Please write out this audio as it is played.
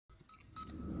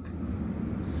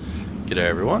G'day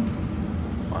everyone,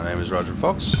 my name is Rajin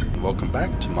Fox, and welcome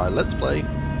back to my Let's Play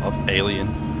of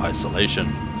Alien Isolation.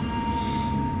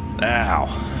 Now,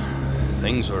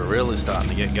 things were really starting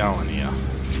to get going here.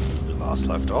 We last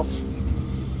left off.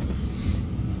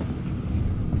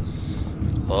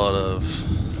 A lot of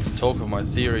talk of my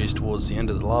theories towards the end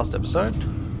of the last episode.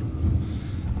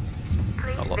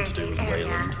 A lot to do with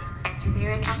Wayland.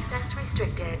 Engineering access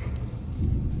restricted.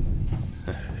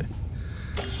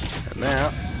 And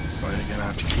now, we're gonna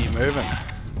have to keep moving.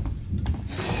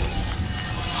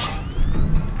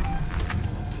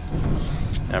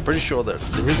 Now, I'm pretty sure that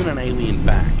there isn't an alien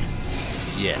back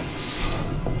yet,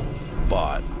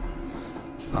 but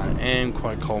I am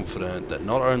quite confident that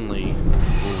not only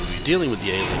will we be dealing with the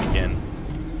alien again,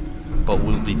 but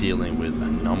we'll be dealing with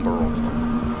a number of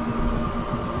them.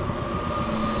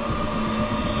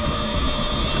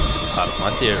 Just a part of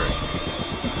my theory.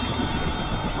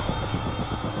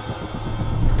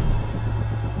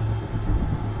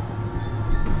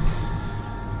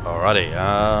 Alrighty,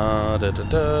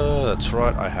 that's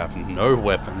right, I have no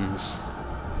weapons.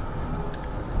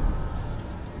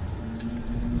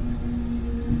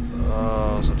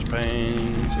 Oh, such a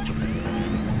pain, such a pain.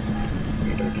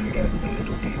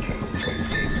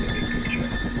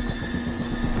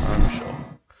 I'm sure.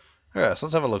 Alright, so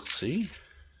let's have a look, see?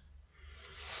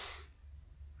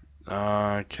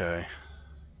 Okay.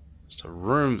 There's a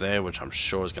room there, which I'm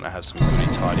sure is going to have some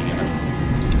goodies hiding in it.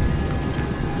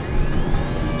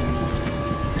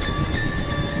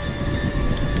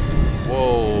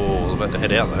 Whoa, I was about to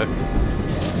head out though.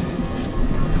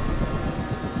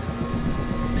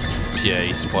 Yeah,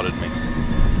 he spotted me.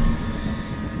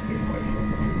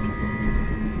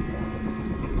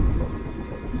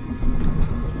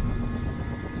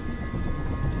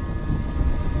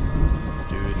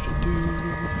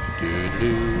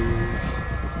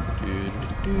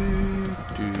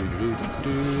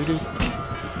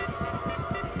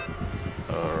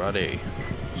 Alrighty,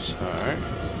 so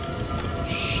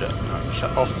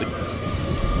shut off the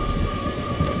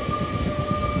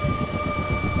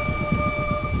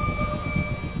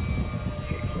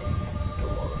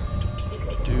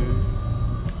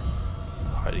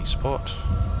hiding spot.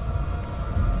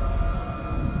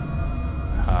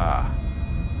 Ah,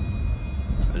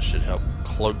 this should help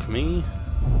cloak me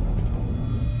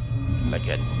like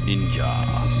a ninja.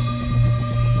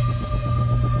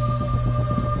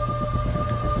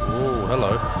 Oh,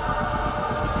 hello.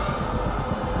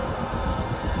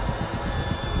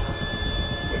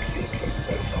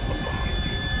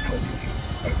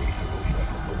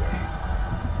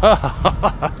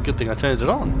 Good thing I turned it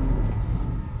on.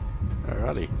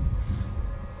 Alrighty.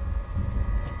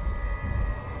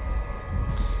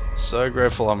 So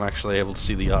grateful I'm actually able to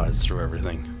see the eyes through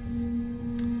everything.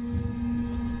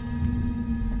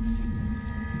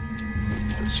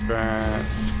 Scrap,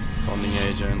 bonding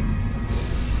agent,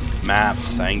 map,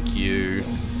 thank you.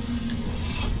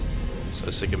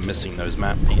 So sick of missing those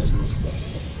map pieces.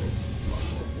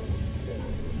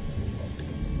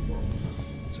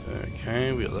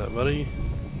 Okay, we got that, buddy.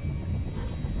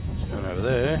 He's going over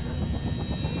there.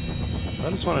 I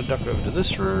just want to duck over to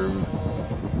this room.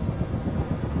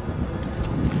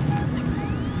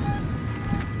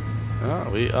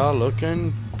 Oh, we are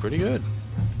looking pretty good.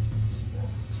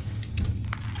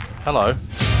 Hello.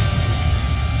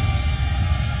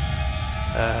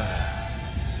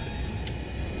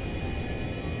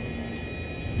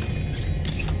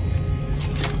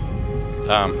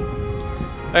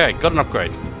 Okay, got an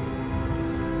upgrade.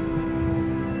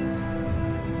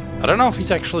 I don't know if he's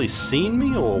actually seen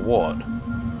me or what.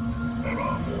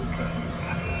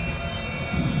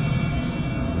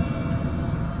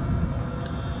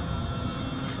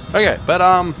 Okay, but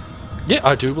yeah,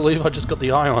 I do believe I just got the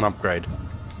ion upgrade.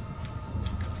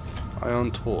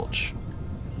 Ion torch.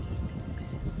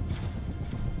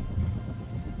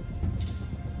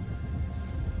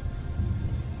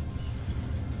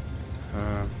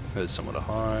 There's somewhere to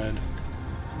hide.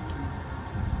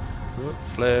 Oh,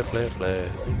 flare, flare, flare,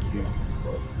 thank you.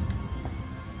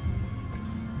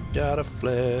 Got a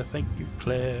flare, thank you,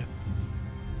 Claire.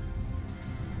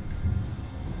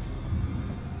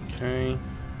 Okay.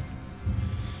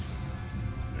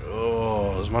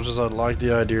 Oh, as much as I'd like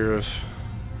the idea of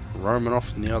roaming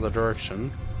off in the other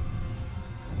direction,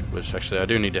 which actually I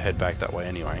do need to head back that way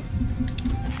anyway,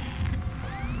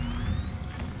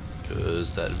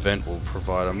 because that vent will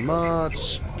provide a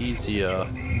much easier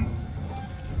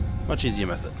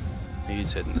method.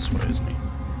 He's heading this way, isn't he?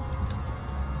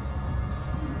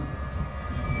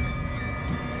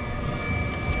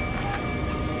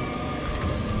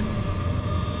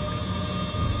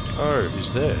 Oh,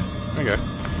 he's there. Okay.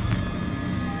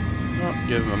 Oh,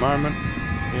 give him a moment.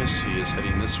 Yes, he is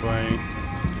heading this way.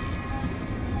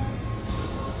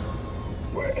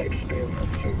 We're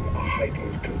experiencing a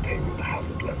heightened containment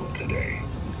hazard level today.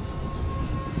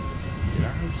 You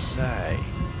don't say.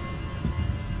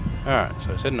 Alright,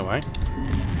 so he's heading away.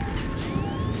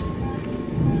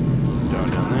 Going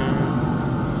down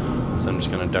there. So I'm just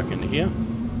going to duck into here.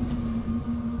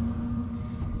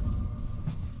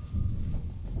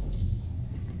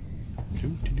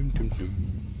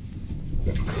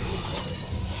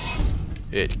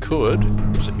 It could,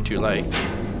 just it'd be too late.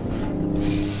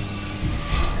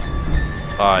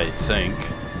 I think.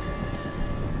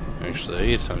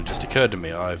 Actually, it's only just occurred to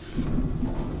me, I've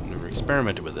never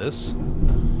experimented with this.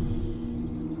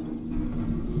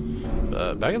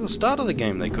 But back at the start of the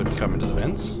game they couldn't come into the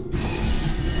vents.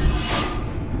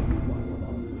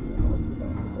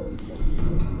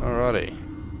 Alrighty.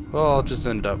 Well, I'll just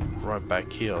end up right back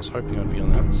here. I was hoping I'd be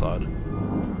on the other side.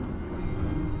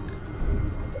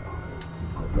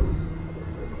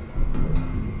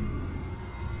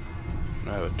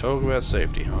 No, but talk about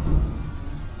safety, huh?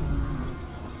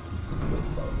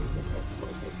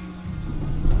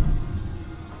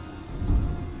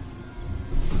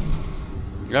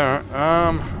 Alright,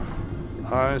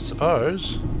 I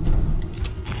suppose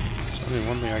there's only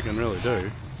one thing I can really do.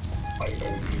 I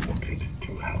only wanted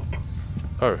to help.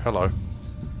 Oh, hello.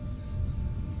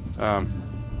 Oh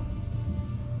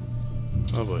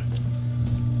boy.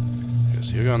 Okay,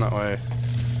 so you're going that way.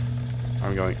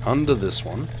 I'm going under this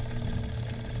one.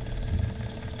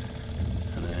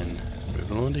 And then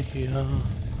moving on to here.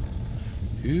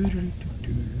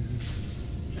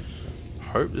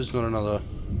 Hope there's not another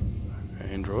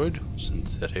android.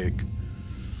 Synthetic.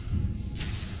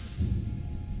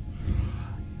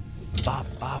 Ba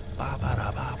ba ba ba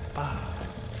da ba ba.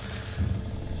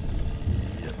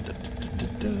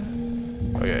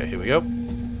 Okay, here we go.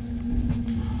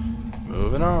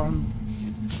 Moving on.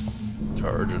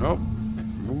 Charging up.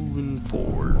 Moving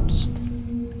forwards.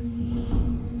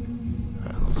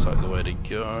 That looks like the way to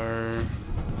go.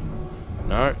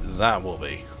 No, that will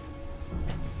be.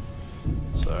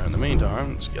 So in the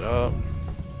meantime, let's get up.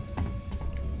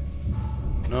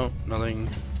 Nope, nothing.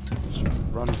 Just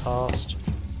run past.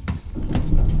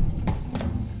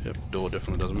 Yep, door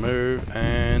definitely doesn't move,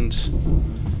 and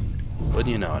what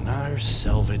do you know? No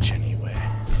salvage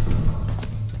anywhere.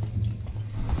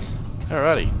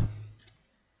 Alrighty.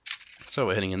 So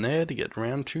we're heading in there to get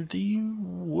around to the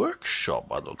workshop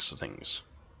by the looks of things.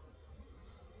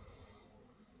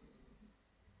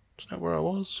 Isn't that where I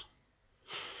was?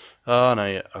 Oh no,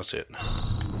 yeah, I see it.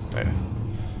 Okay.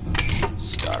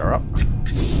 Start her up.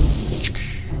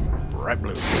 Bright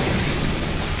blue.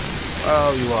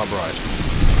 Oh, you are bright.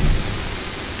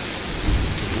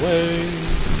 Away.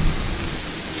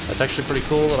 That's actually pretty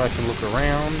cool that I can look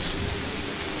around.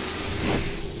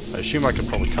 I assume I could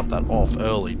probably cut that off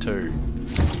early too,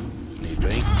 if need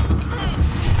be.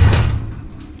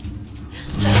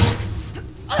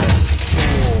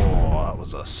 Oh, that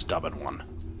was a stubborn one.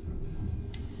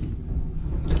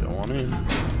 Let's go on in.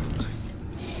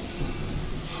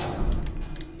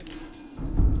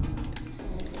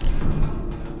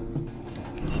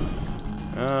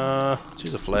 Let's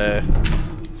use a flare.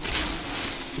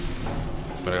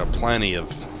 But I got plenty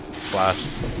of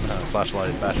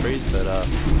flashlight batteries, but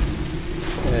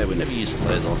yeah, we never use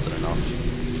flares often enough.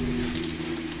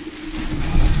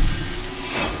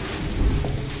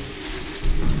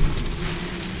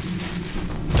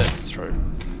 Death through.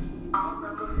 All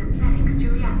local synthetics to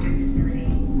reactor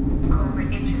facility.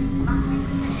 Corporate interests must be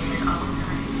protected at all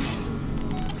times.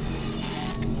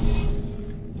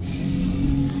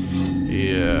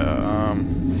 Yeah,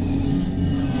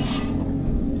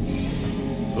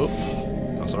 oh,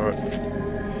 that's alright.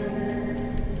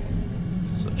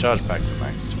 So charge packs are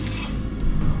maxed.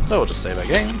 So we'll just save our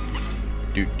game.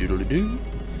 Doodly-doo.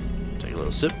 Take a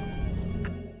little sip.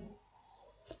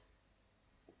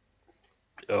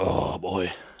 Oh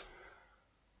boy.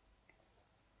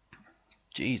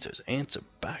 Jeez, those ants are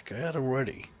back out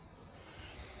already.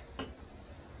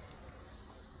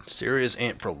 Serious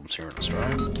ant problems here in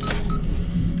Australia.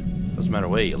 Doesn't matter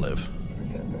where you live.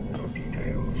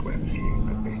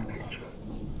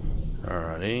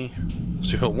 Alrighty.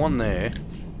 So you got one there.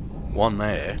 One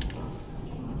there.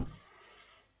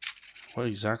 What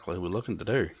exactly are we looking to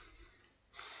do?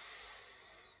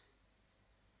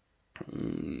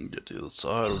 Get to the other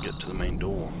side or get to the main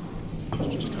door?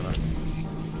 Just gonna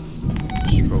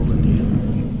stroll in here.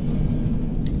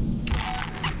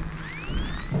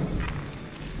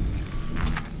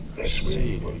 This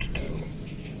really won't do.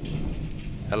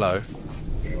 Hello.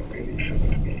 You really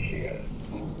shouldn't be here.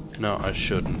 No, I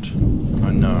shouldn't.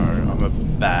 I know, I'm a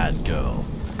bad girl.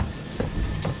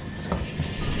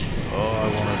 Oh, I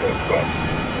wanted to...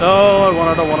 Oh, I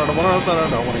wanted, but I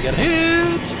don't want to get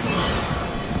hit!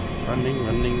 Running,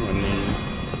 running, running.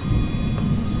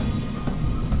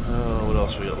 Oh, what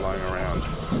else we got lying around?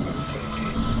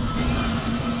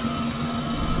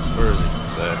 Where is he?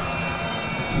 There.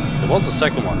 There was a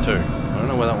second one too. I don't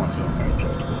know where that one's gone.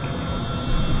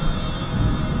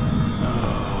 Oh.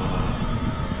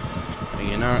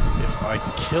 You know, if I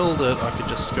killed it, I could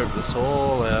just scope this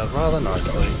all out rather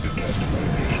nicely.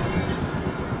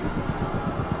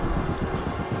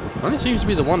 Only seems to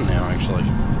be the one now, actually.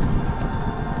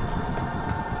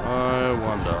 I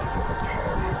wonder.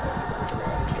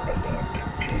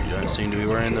 You don't seem to be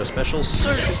wearing those special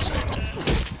suits.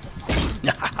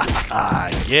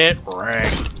 Get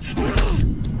wrecked.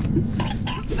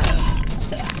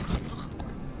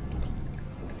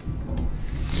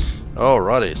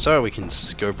 Alrighty, so we can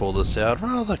scope all this out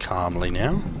rather calmly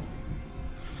now.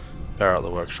 Power up the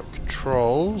workshop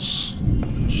controls,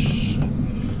 which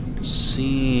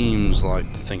seems like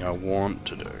the thing I want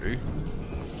to do.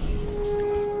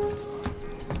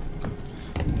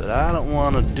 But I don't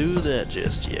want to do that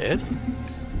just yet.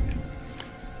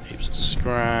 Heaps of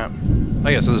scrap.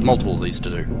 I guess there's multiple of these to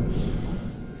do.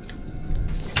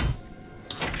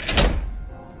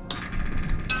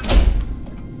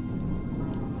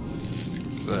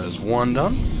 There's one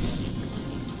done.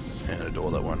 And a door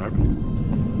that won't open.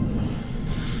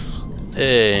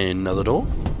 Another door,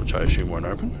 which I assume won't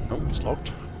open. Oh, it's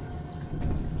locked.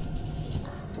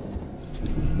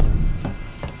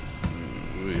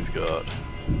 We've got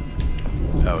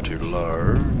power too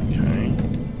low. Okay.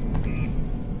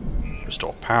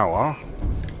 Restore power.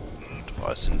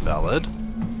 Device invalid.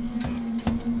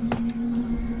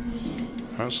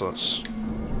 Alright, so let's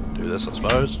do this, I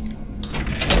suppose.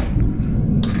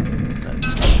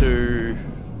 That's 2.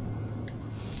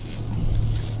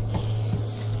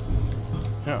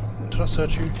 Yeah, did I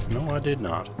search you? No, I did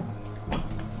not.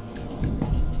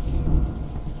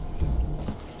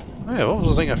 Oh yeah, what was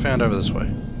the thing I found over this way?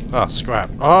 Ah, scrap.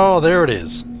 Oh, there it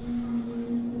is.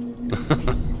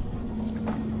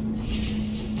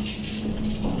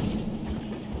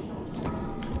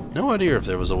 No idea if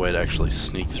there was a way to actually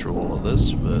sneak through all of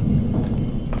this, but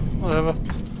whatever.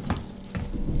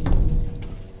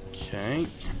 Okay.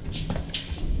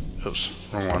 Oops,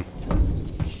 wrong one.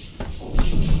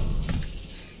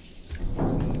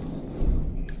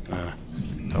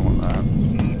 Don't want that.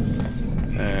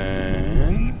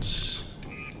 And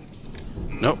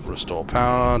nope, restore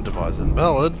power, device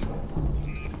invalid.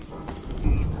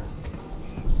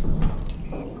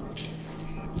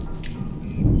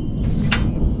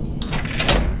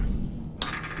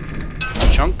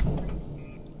 Chunk.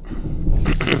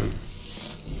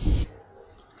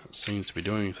 That seems to be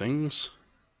doing things.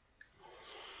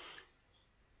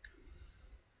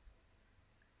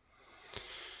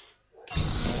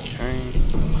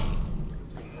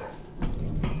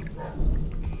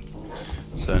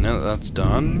 So now that that's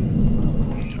done,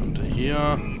 come to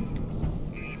here.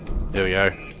 There we go.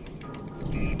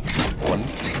 1,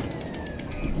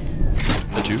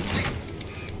 a 2,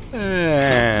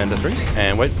 and a 3,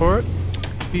 and wait for it.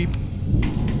 Beep.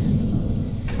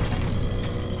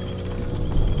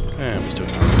 And we still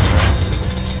have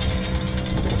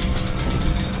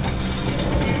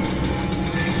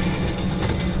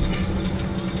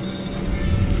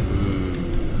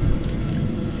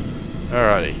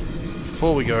Alrighty.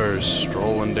 Before we go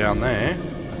strolling down there,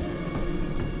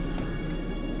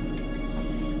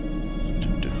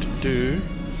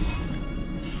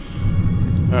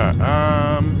 alright,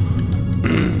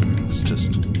 let's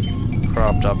just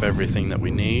craft up everything that we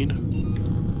need.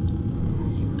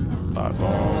 Pipe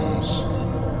bombs,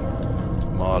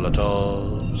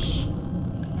 Molotovs,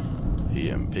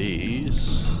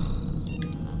 EMPs,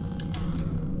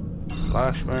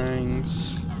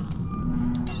 flashbangs,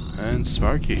 and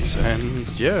smokies, and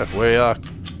yeah, we are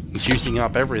juicing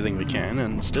up everything we can,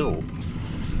 and still.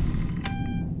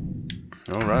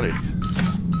 Alrighty.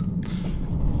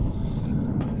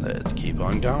 Let's keep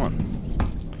on going.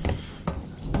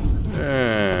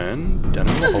 And down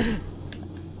in the hole.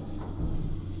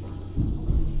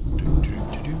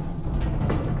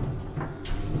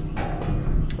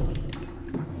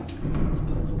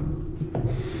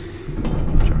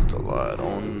 Chuck the light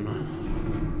on.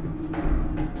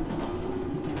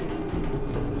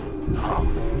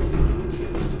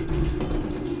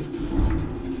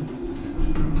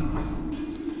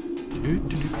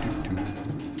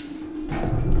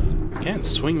 I can't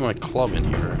swing my club in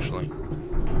here, actually.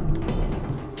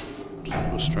 Which is a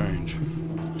little strange.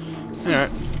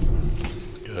 Alright.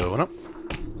 Go Going up.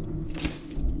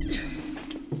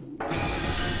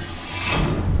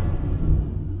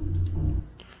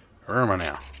 Where am I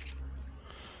now?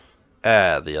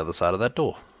 The other side of that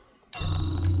door.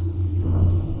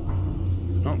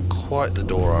 Not quite the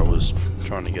door I was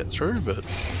trying to get through, but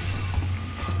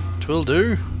twill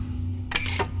do.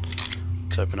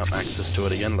 Let's open up access to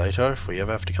it again later if we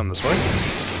ever have to come this way.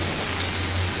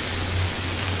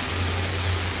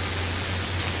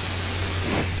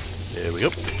 There we go.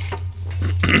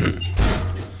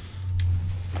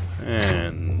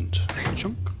 And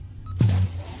chunk.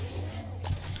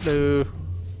 Hello.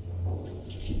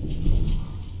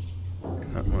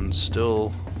 That one's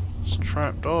still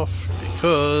strapped off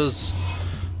because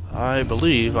I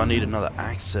believe I need another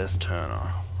access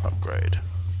turner upgrade.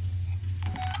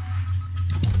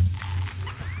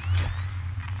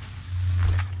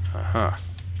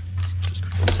 Just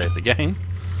quickly save the game.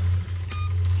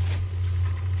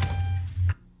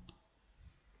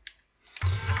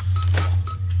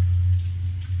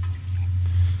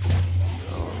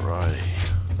 Alrighty.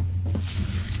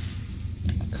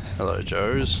 Hello,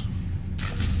 Joes.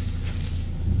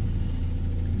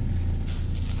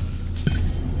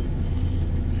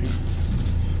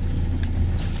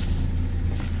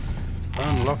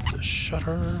 Unlock the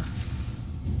shutter.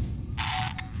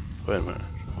 Wait a minute.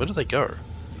 Where do they go?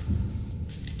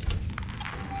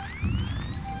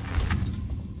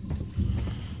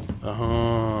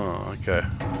 Okay.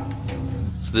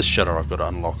 So this shutter I've got to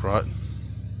unlock, right?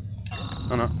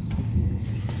 Oh no.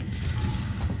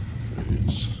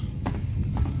 Oops.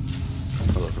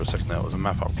 I thought for a second that was a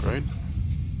map upgrade.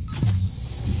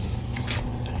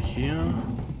 To here.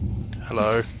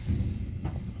 Hello.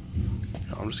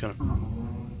 I'm just gonna...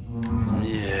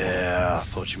 Yeah, I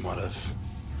thought you might have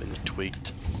been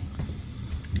tweaked.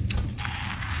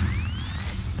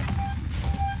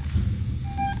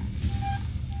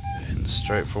 And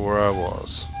straight for where I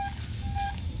was.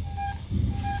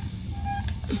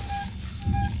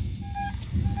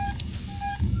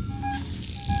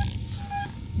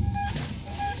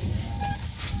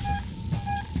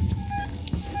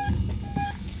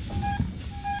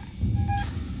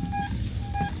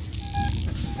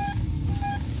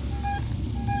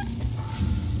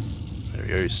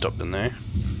 Stopped in there.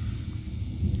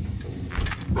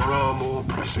 There are more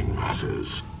pressing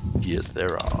matters. Yes,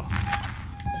 there are.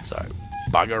 So,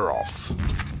 bugger off.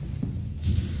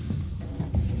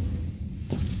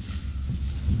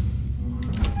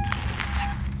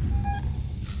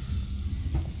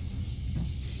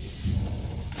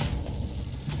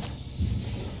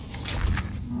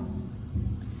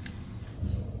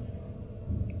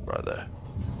 Right there.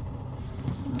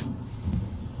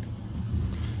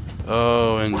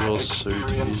 Oh, and your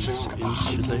suit is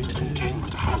insulated.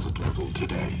 Containment hazard level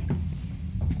today.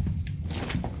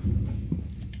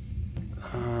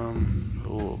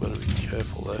 Oh, better be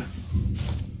careful there.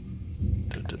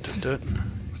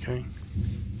 Okay.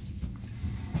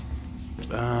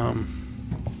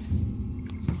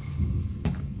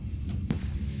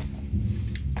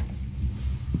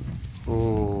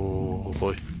 Oh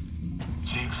boy.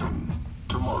 Season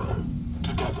tomorrow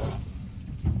together.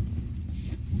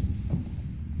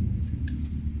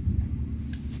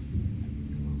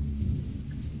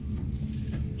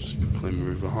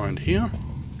 Move behind here.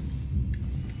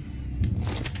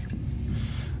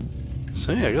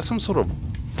 So yeah, I got some sort of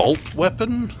bolt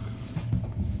weapon.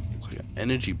 It's like an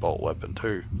energy bolt weapon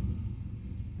too.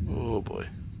 Oh boy.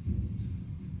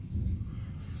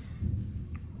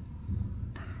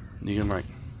 You can like...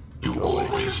 You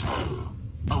always know.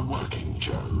 A working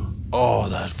Joe. Oh,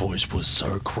 that voice was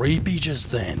so creepy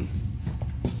just then.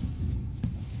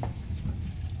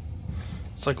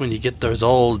 It's like when you get those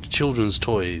old children's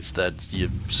toys that you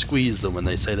squeeze them when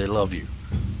they say they love you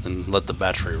and let the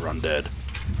battery run dead.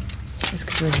 This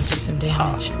could really do some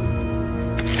damage.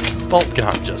 Bolt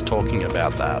gun, just talking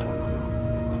about that.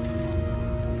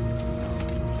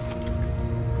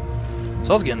 So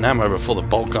I was getting ammo before the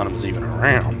bolt gun was even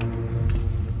around.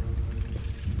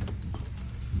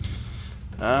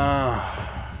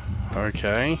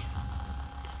 Okay.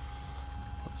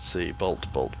 Let's see, bolt.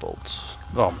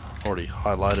 Oh, already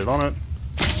highlighted on it.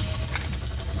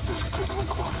 This could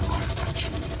require my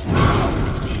attention.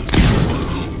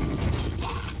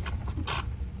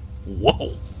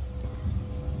 Whoa!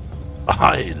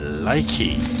 I like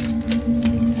it.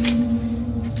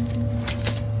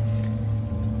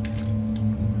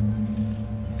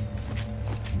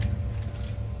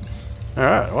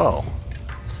 Alright, well.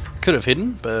 Could have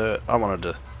hidden, but I wanted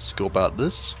to scope out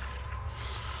this.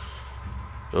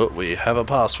 Oh, we have a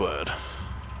password.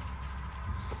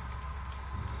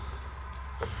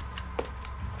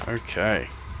 Okay.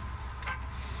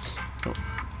 Oh,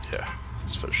 yeah,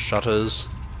 it's for shutters.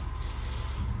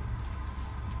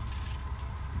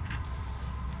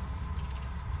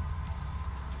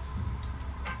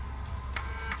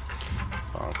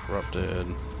 Oh, corrupted.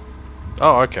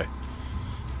 Oh, okay.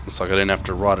 Looks like I didn't have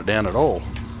to write it down at all.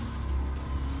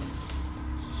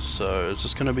 So, is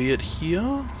this going to be it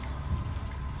here?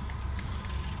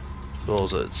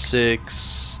 Balls at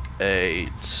 6, 8,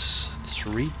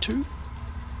 3, 2.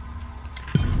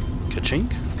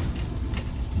 Ka-chink.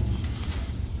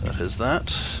 That is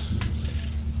that.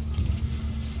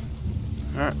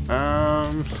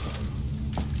 Alright,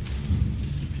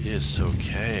 yes,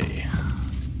 okay.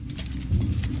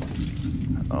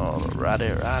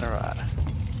 Alrighty.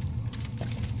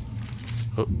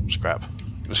 Oh, scrap.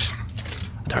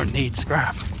 I don't need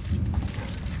scrap.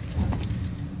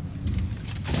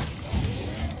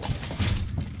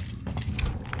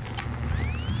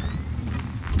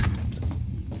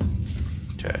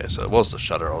 Okay, so it was the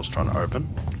shutter I was trying to open.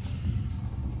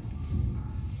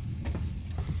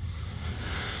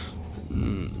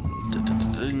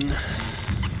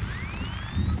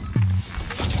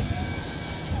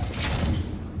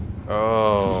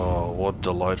 Oh, what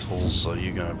delightfuls are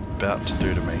you about to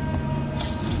do to me?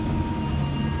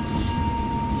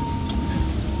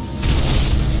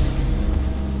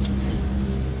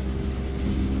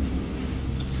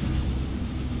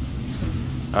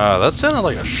 That sounded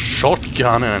like a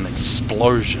shotgun and an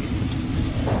explosion.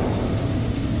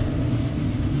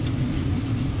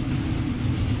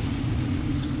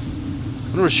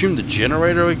 I'm gonna assume the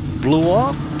generator blew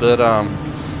up, but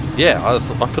yeah, I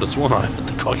could have sworn I heard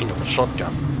the cocking of a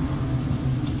shotgun.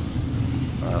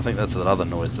 I think that's that other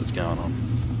noise that's going on.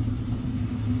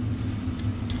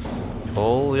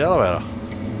 Call the elevator.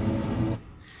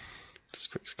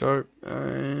 Just quick scope,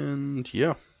 and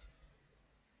yeah.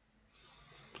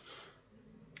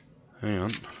 Hang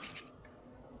on.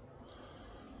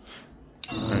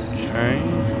 Okay.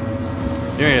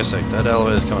 Give me a sec, that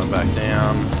elevator's coming back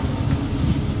down.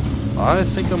 I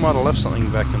think I might have left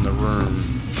something back in the room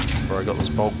where I got this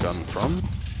bolt gun from.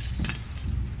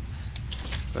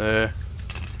 There.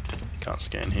 Can't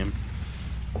scan him.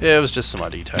 Yeah, it was just some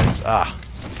ID tags. Ah.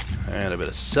 And a bit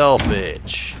of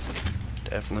salvage.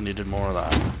 Definitely needed more of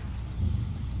that.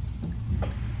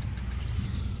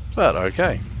 But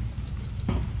okay.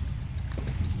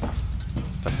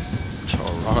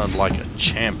 Running like a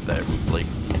champ there, Ripley.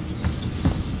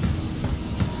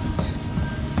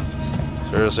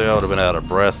 Seriously, I would have been out of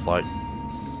breath like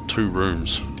 2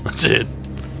 rooms. That's it.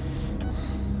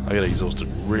 I got exhausted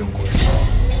real quick.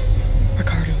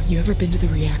 Ricardo, you ever been to the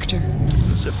reactor?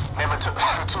 Zip. Never took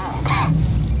the tool.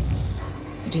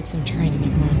 I did some training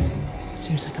in one.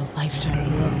 Seems like a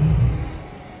lifetime ago.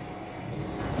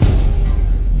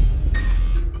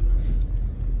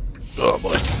 Oh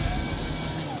boy.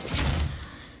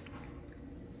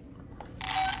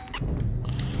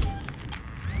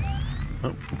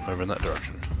 Oh, over in that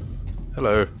direction.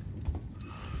 Hello.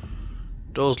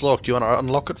 Door's locked. Do you want to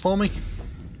unlock it for me?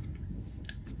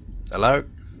 Hello?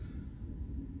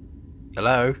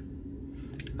 Hello?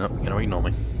 No, you're gonna ignore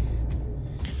me.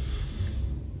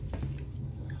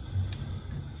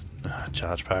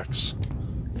 Charge packs.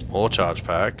 More charge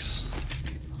packs.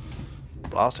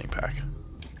 Blasting pack.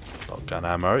 Shotgun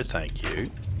ammo, thank you.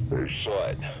 I saw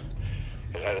it.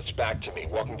 It had its back to me,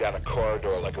 walking down a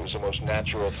corridor like it was the most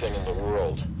natural thing in the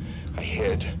world. I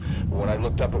hid. But when I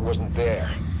looked up, it wasn't there.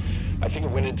 I think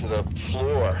it went into the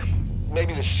floor.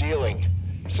 Maybe the ceiling.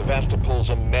 Sevastopol's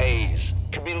a maze.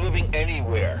 Could be living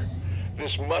anywhere.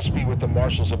 This must be what the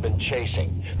marshals have been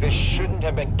chasing. This shouldn't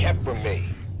have been kept from me.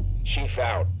 Chief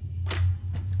out.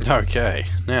 Okay,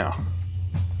 now.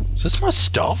 Is this my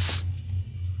stuff?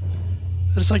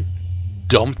 I just like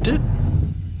dumped it?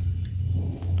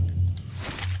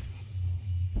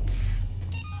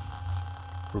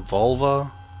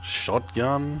 Revolver,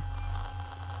 shotgun.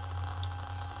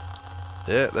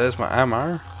 Yeah, there's my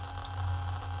ammo.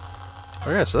 Oh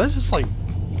yeah, so they just like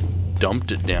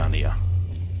dumped it down here.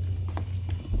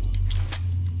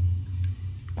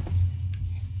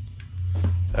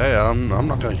 Hey, I'm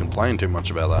not going to complain too much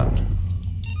about that.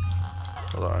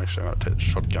 Although actually I'm going to take the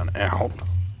shotgun out.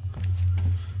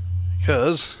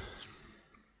 Because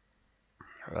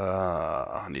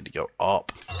I need to go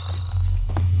up.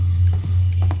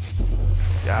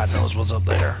 God knows what's up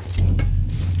there.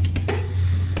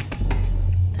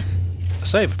 A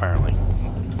save apparently.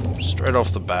 Straight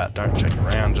off the bat, don't check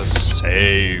around, just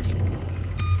save.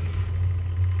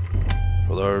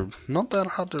 Although, not that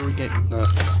hard to regain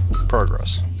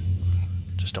progress.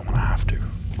 Just don't want to have to.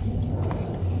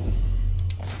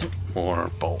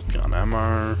 More bolt gun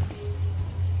ammo.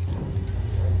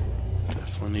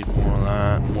 Definitely need more of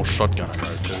that. More shotgun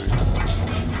ammo too.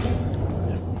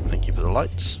 Yep, thank you for the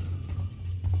lights.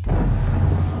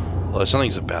 Although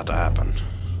something's about to happen.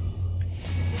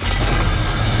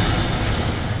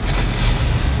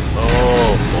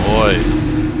 Oh boy.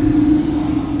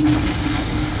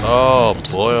 Oh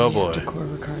boy, oh boy. You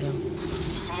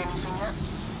see anything yet?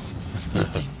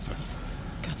 Nothing.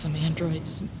 Got some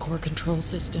androids, some core control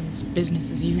systems,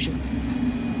 business as usual.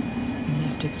 I'm gonna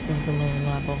have to explore the lower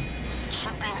level.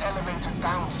 Should be an elevator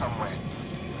down somewhere.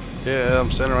 Yeah,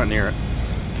 I'm standing right near it.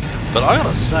 But I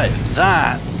gotta say,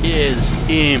 that is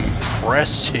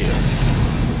impressive.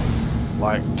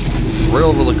 Like,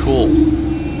 really cool.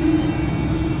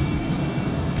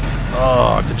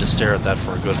 Oh, I could just stare at that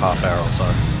for a good half hour or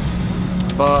so.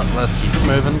 But let's keep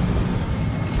moving.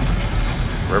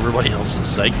 For everybody else's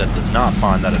sake that does not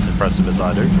find that as impressive as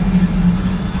I do.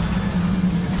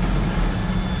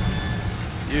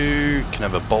 You can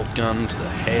have a bolt gun to the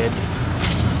head.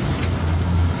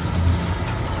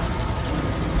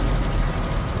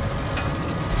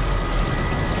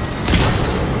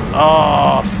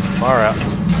 Oh, far out.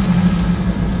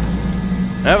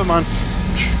 Never mind.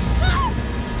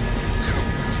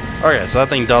 Okay, so that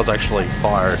thing does actually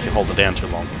fire if you hold it down too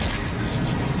long.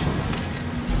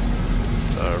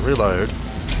 So, reload.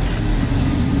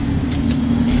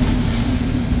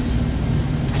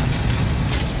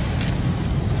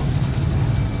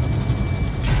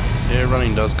 Yeah,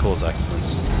 running does cause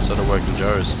accidents. So do Woken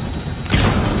Joe's.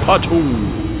 Patoom!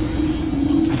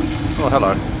 Oh,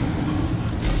 hello.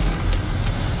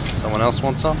 Someone else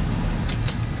want some?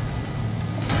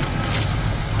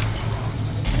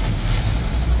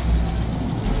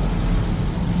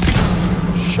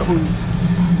 Shoo!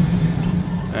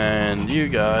 And you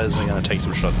guys are gonna take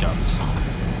some shotguns.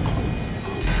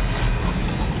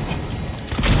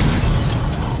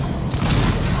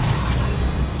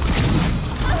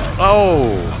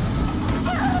 Oh!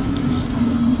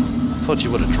 Thought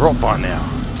you would have dropped by now.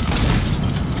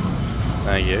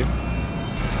 Thank you.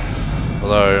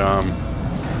 Although,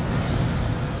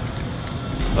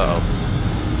 uh-oh.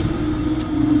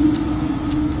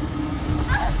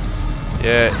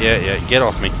 Yeah, get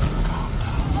off me.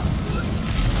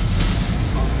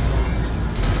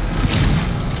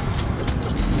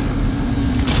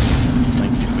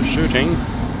 Thank you for shooting.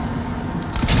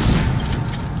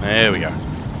 There we go.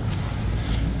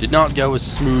 Did not go as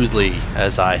smoothly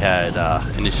as I had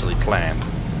initially planned.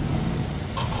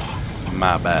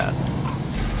 My bad.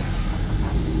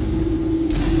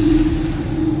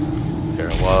 Here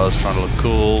it was, trying to look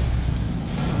cool.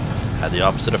 Had the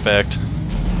opposite effect.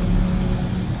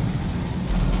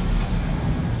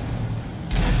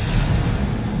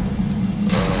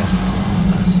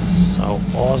 Oh, this is so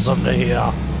awesome to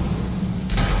hear.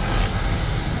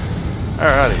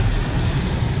 Alrighty.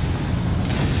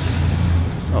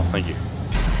 Oh, thank you.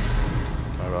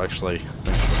 I will actually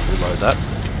reload that.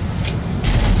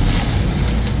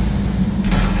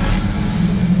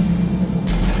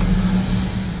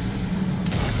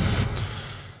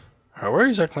 Alright, where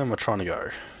exactly am I trying to go?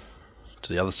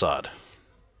 To the other side.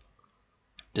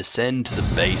 Descend to the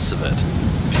base of it.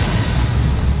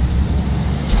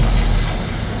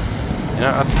 You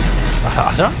know,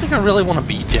 I don't think I really want to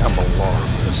be down below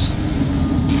this.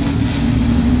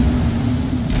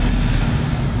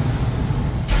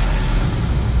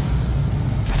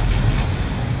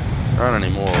 There aren't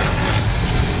any more.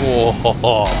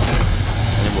 Whoa!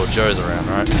 Any more Joes around,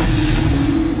 right?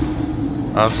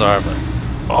 I'm sorry, but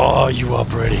oh, you are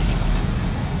pretty.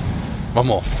 One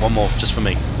more, just for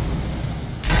me.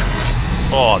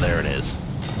 Oh, there it is.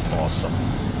 Awesome.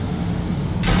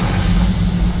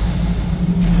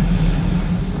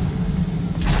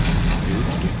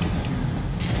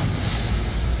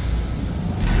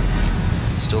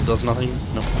 Still does nothing?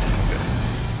 Nope. Okay.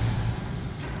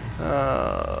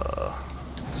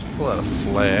 Let's pull out a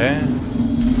flare.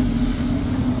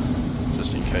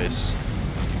 Just in case.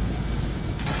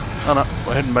 Oh no,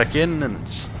 we're heading back in and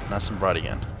it's nice and bright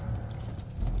again.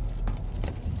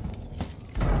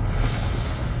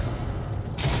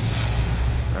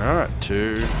 Alright,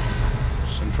 to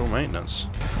central maintenance.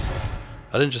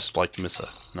 I didn't just like miss a...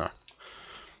 no.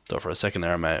 Thought for a second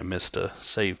there I may have missed a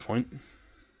save point.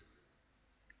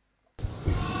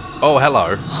 Oh,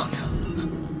 hello. Oh no.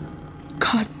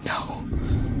 God, no.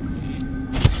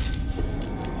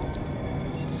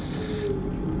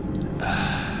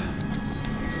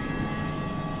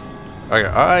 Okay,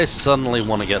 I suddenly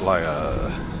want to get like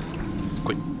a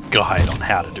quick guide on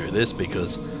how to do this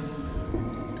because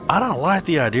I don't like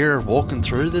the idea of walking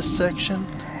through this section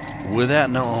without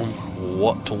knowing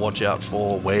what to watch out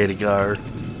for, where to go.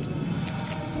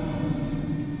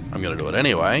 I'm I'm gonna do it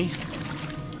anyway.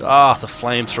 Ah, the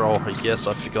flamethrower. Yes,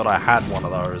 I forgot I had one of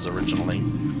those originally.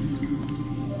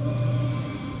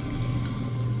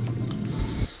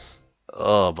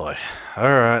 Oh boy.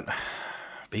 Alright.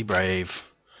 Be brave.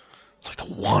 It's like the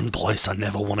one place I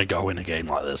never want to go in a game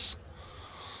like this.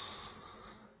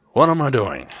 What am I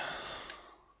doing?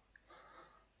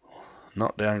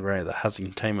 Not downgrade the hazard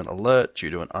containment alert due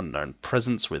to an unknown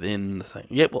presence within the thing.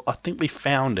 Yeah, well, I think we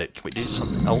found it. Can we do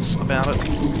something else about it?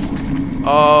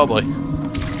 Oh boy.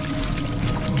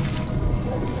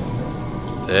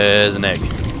 There's an egg.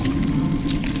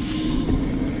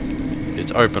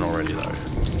 It's open already though.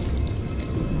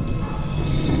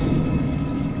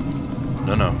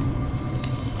 No, no.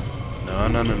 No,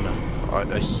 no, no, no.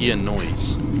 I hear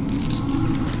noise.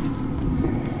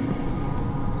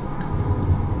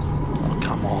 Oh,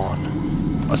 come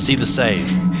on. I see the save.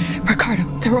 Ricardo,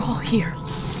 they're all here.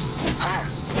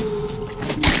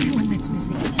 Everyone that's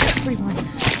missing. Everyone.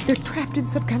 They're trapped in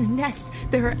some kind of nest.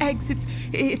 There are eggs.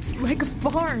 It's like a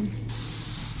farm.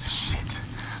 Shit.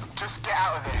 Just get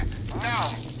out of there.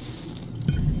 Now.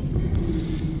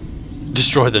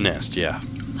 Destroy the nest, yeah.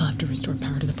 I'll have to restore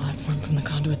power to the platform from the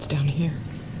conduits down here.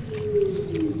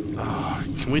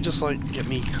 Can we just, like, get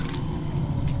me...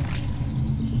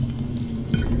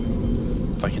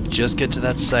 If I can just get to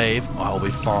that save, I'll be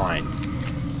fine.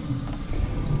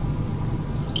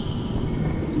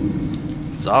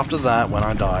 So after that, when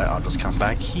I die, I'll just come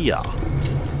back here.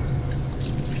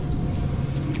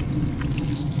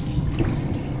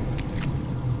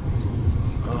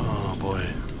 Oh boy.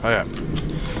 Okay.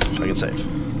 I can save.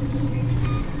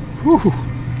 Whew.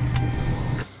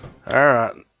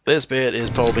 Alright. This bit is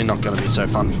probably not going to be so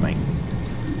fun for me.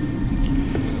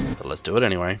 But let's do it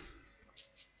anyway.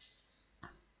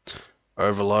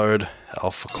 Overload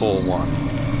Alpha Core 1.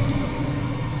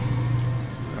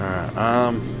 Alright,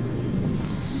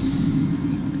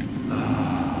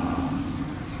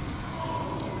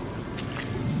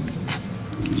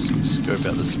 just scope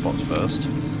out this spot first.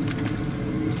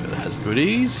 It has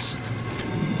goodies.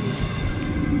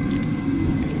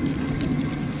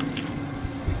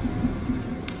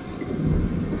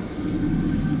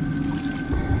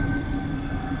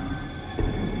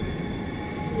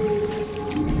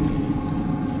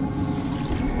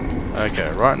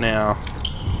 Okay, right now,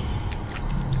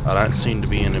 I don't seem to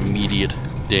be in immediate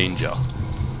danger.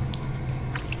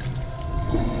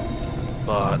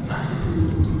 But, at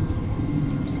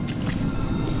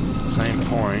the same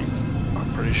point,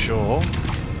 I'm pretty sure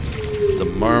the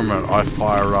moment I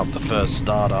fire up the first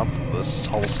startup of this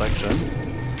whole section,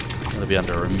 I'm going to be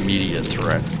under immediate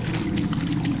threat.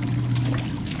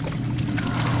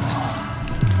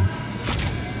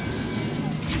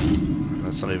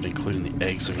 That's not even including the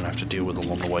eggs I'm going to have to deal with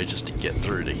along the way just to get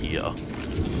through to here.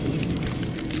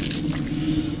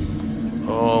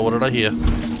 Oh, what did I hear?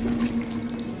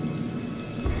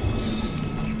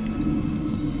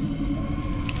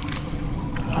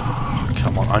 Oh,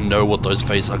 come on, I know what those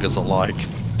facehuggers are like.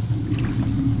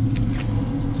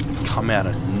 Come out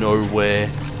of nowhere.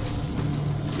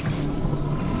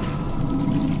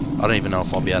 I don't even know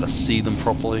if I'll be able to see them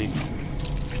properly.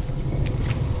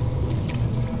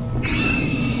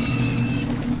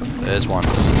 There's one.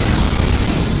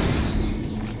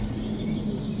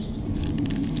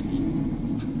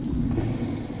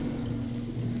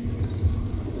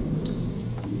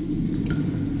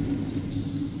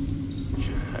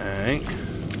 Okay.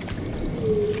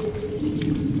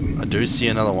 I do see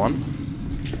another one.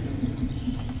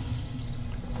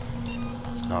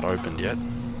 It's not opened yet.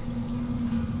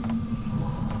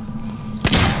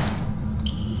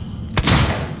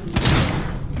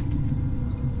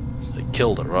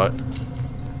 Killed it, right?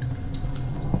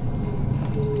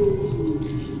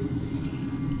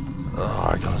 Oh,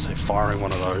 I gotta say, firing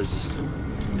one of those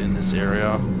in this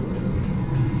area,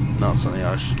 not something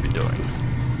I should be doing.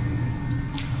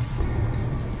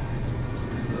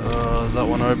 Is that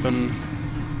one open?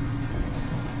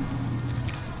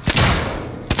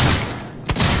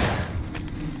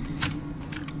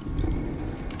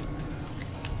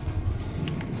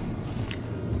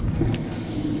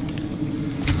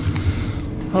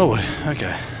 Oh,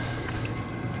 okay.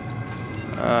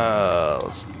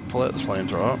 Let's pull out the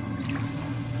flamethrower.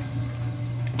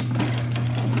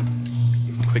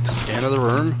 Quick scan of the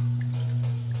room.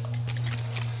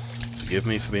 Forgive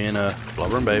me for being a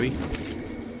blubbering baby.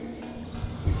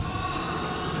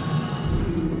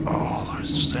 Oh,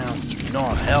 those sounds do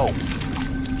not help.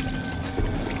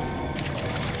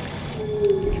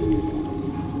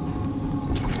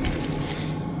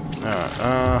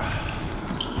 Alright,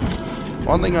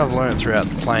 one thing I've learned throughout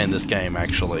playing this game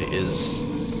actually is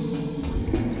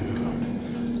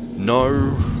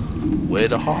know where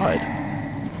to hide.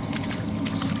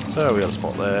 So we got a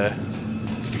spot there.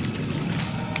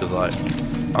 Because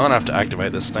I'm gonna have to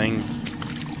activate this thing.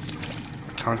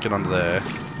 I can't get under there.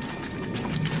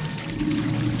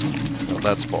 Got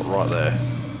that spot right there.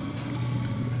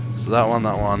 So that one,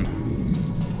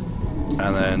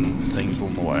 and then things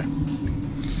along the way.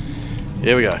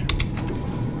 Here we go.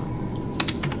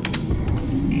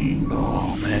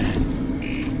 Oh man.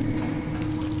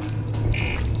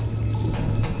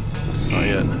 Not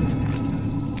yet.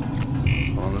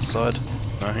 On this side?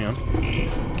 No, hang on.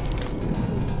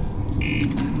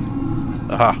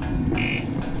 Aha!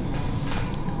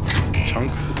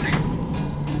 Chunk.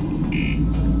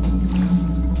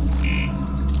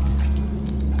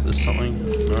 Is this something?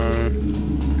 No.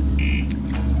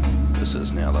 This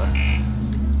is now though.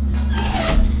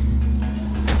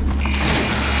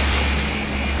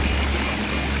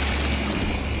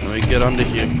 Let me get under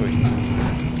here quick.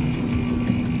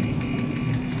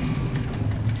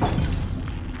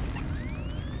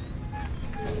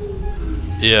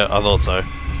 Yeah, I thought so.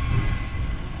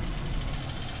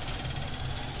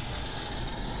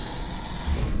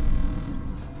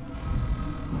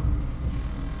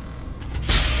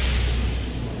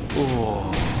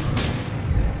 Oh.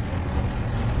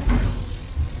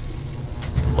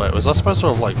 Wait, was I supposed to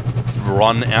have like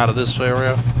run out of this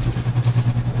area?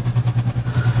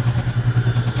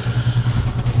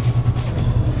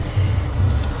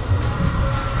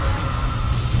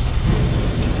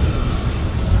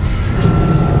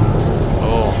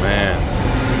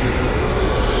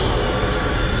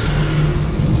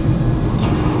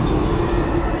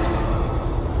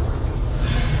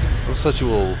 So you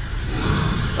will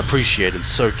appreciate and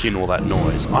soak in all that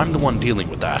noise. I'm the one dealing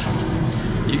with that.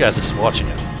 You guys are just watching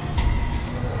it.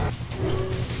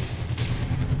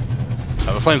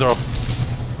 Have a flamethrower.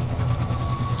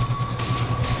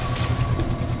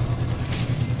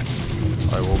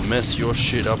 I will mess your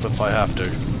shit up if I have to.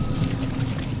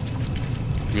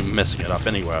 You're messing it up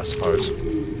anyway, I suppose.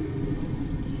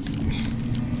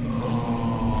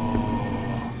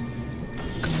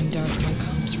 Going down to my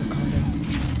comms, Ricardo.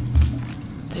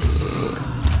 This isn't good.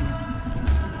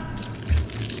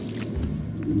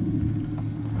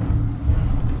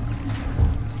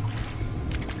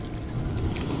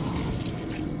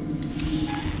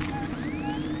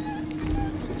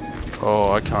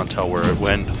 Oh, I can't tell where it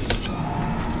went.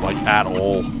 Like, at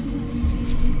all.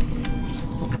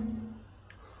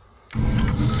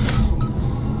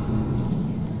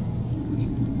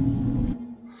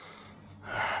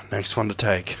 Next one to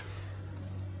take.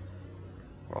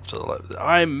 Off to the left.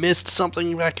 I missed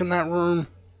something back in that room.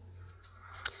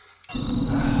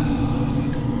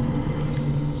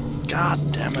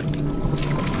 God damn it.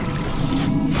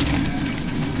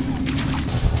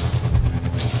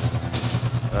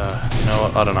 You know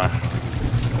what? I don't know.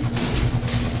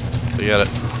 Forget it.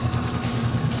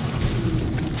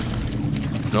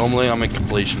 Normally I'm a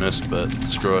completionist, but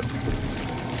screw it.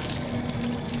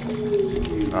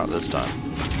 Not this time.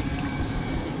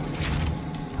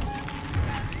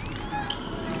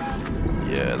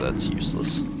 Yeah, that's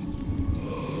useless.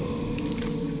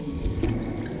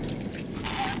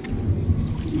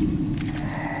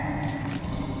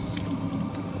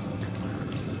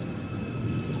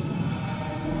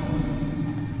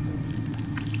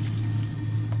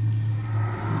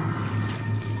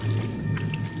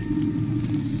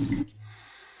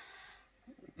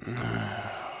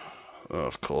 Oh,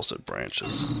 of course it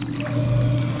branches.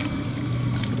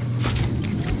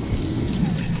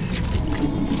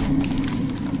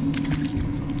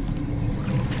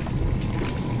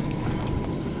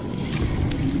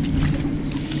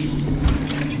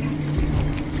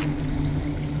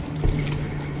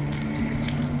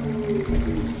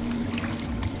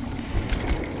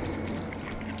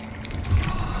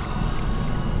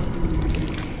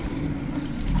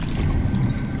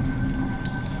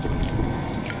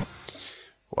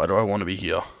 Why do I want to be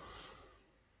here?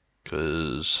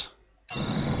 Because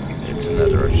it's in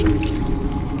that direction.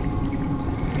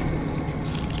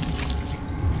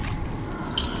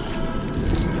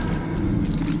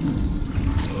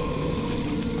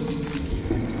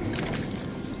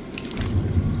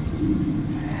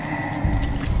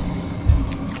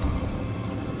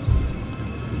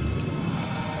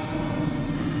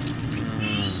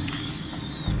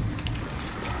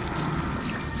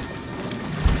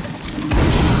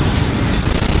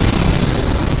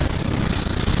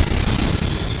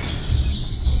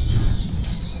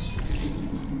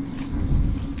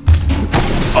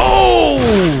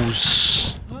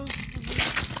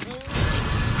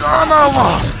 Son of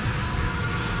a...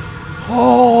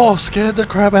 Oh, scared the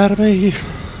crap out of me.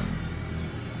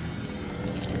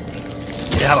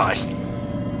 ally.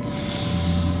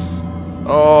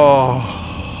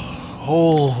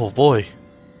 Oh boy.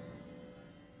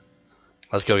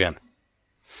 Let's go again.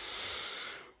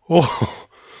 Oh,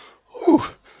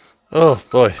 oh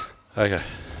boy. Okay.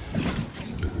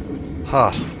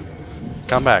 Heart,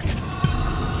 come back.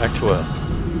 Back to Earth.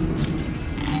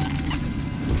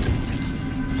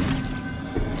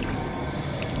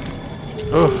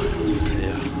 Oh,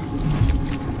 yeah.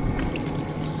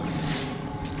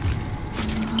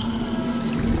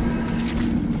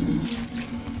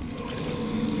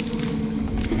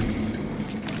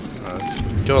 Let's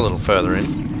go a little further in.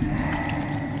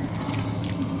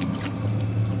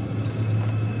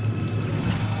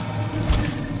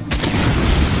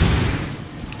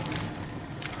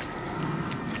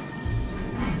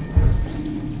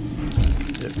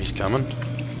 Yep, he's coming.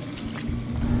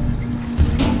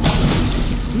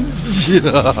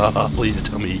 Yeah, please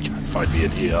tell me you can't find me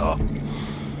in here.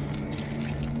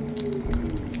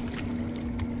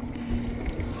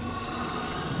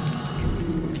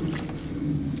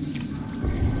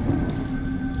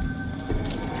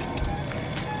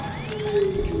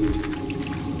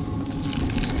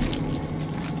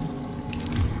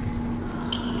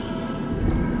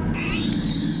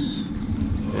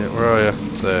 Yeah, where are you?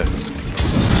 There.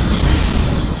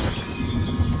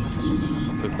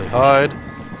 Quickly hide.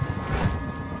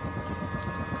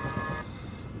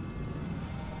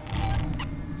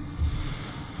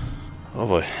 Oh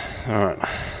boy. Alright.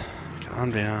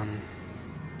 Calm down.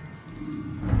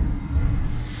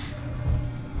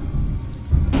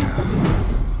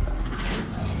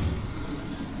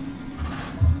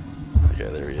 Okay,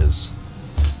 there he is.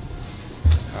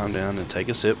 Calm down and take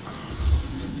a sip.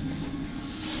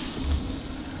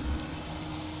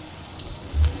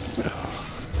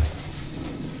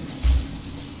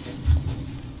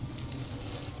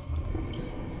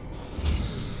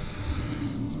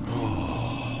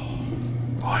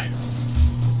 Boy.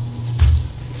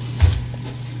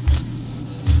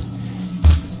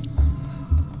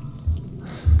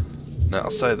 Now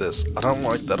I'll say this, I don't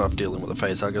like that I'm dealing with the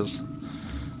facehuggers.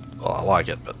 Well, I like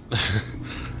it, but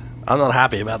I'm not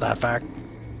happy about that fact.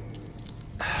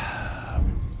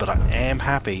 But I am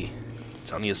happy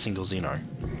it's only a single Xeno.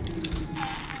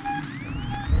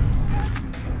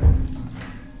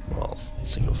 Well,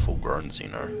 single full-grown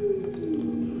Xeno.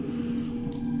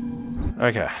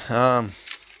 Okay, I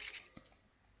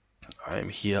am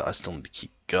here, I still need to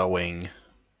keep going.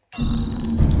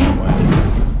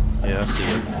 Yeah, I see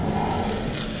it.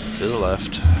 To the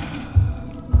left.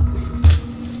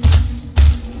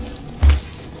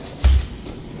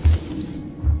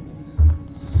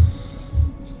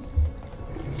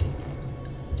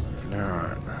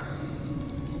 Alright.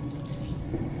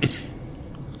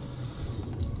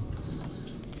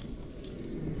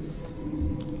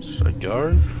 Should I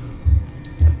go?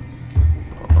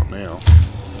 Oh, not now.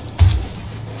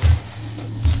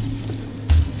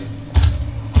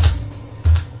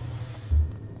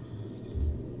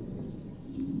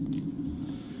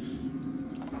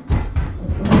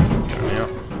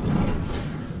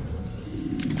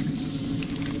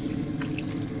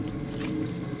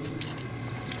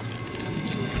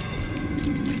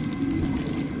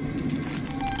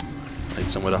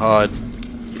 Somewhere to hide.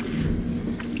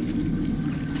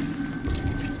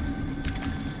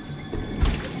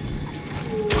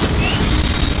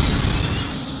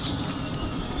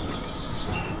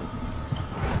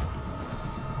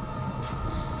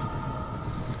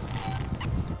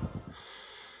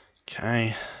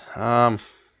 Okay.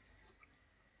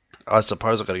 I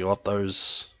suppose I've got to go up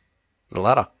the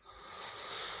ladder.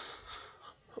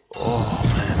 Oh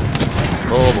man.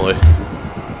 Oh boy.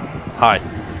 Hi.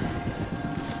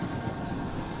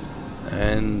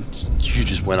 And you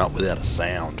just went up without a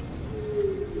sound.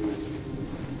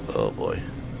 Oh boy.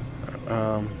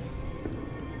 Oh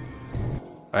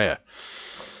yeah.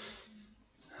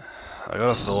 I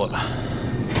got a thought.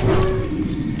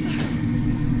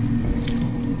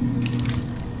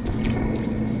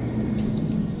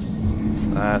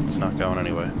 That's not going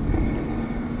anywhere.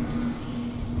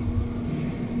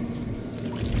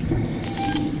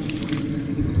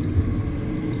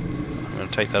 I'm going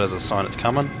to take that as a sign it's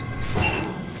coming.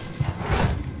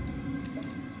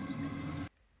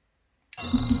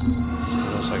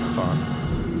 What else I can find?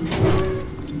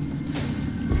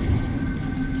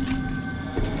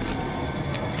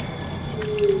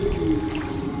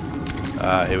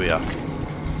 Ah, here we are.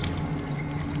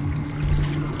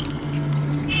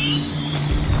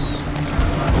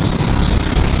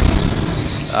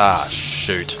 Ah,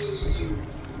 shoot.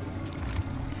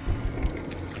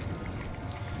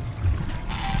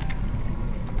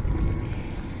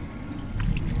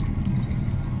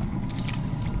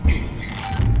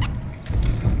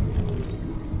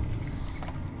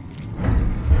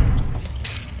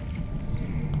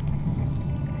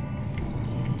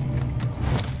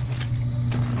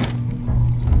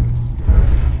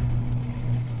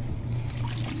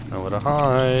 Gotta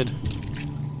hide.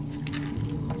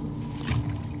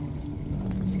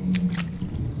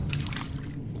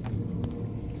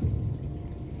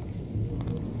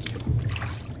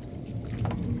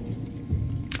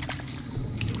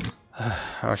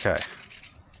 Okay.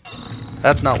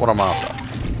 That's not what I'm after.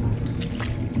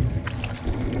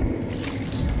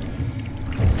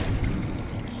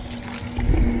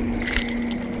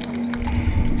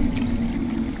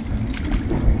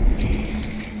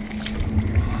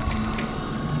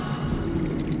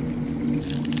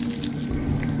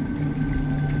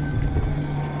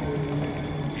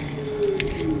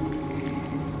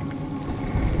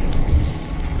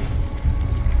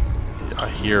 I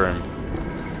hear him.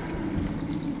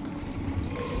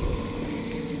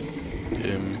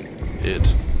 It.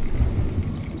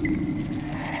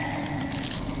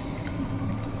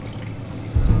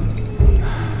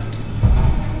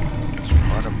 It's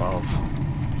right above.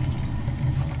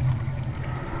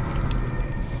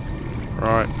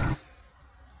 Right.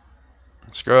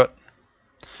 Screw it.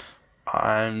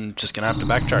 I'm just gonna have to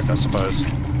backtrack, I suppose.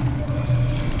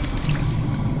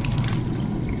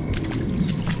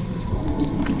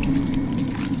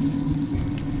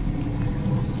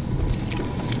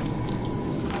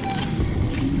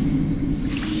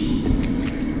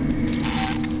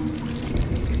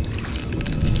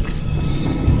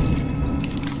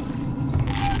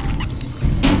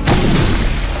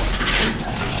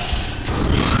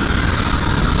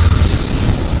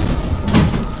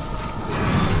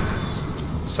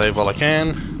 Save while I can.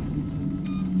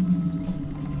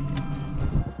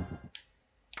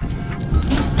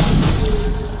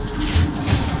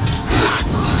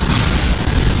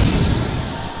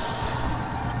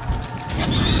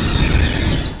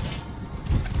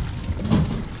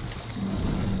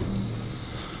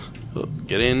 Oh,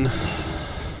 get in.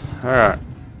 Alright.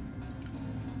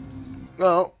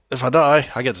 Well, if I die,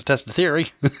 I get to test the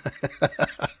theory.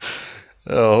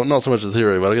 Oh, not so much the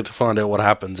theory, but I get to find out what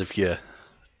happens if you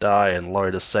die and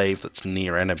load a save that's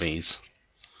near enemies.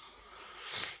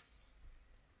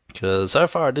 Because so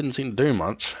far it didn't seem to do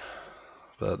much,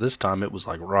 but this time it was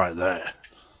like right there.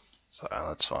 So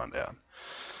let's find out.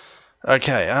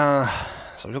 Okay,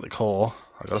 so I've got the core.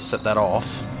 I've got to set that off.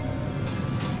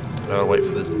 I've got to wait for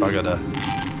this bugger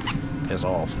to piss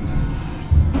off.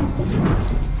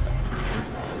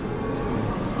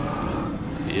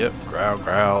 Yep, growl,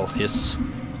 growl, hiss.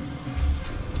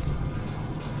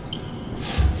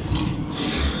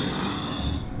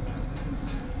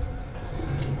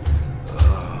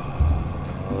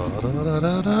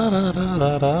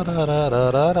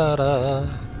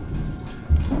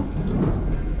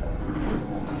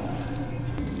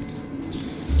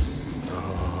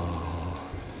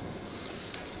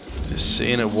 Just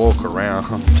seeing it walk around.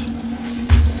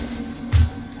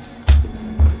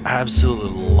 I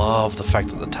absolutely love the fact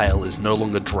that the tail is no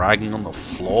longer dragging on the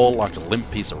floor like a limp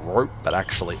piece of rope, but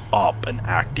actually up and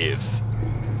active.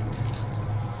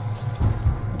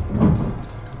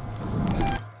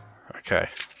 Okay.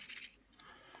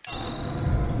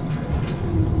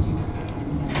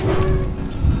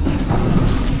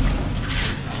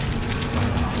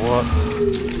 What?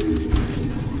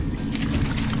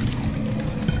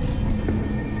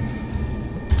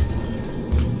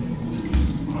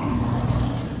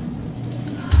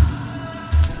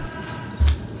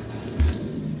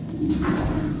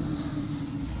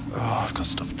 Oh, I've got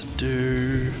stuff to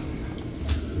do.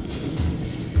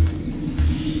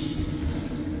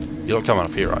 You're not coming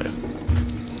up here, are you?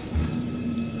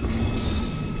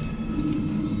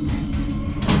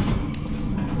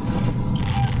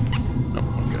 Oh,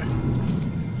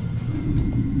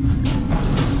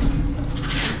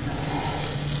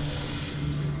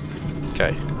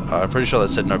 okay. Okay, I'm pretty sure that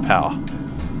said no power.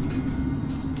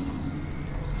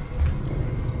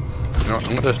 You know what,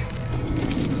 I'm gonna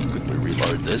quickly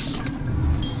reload this.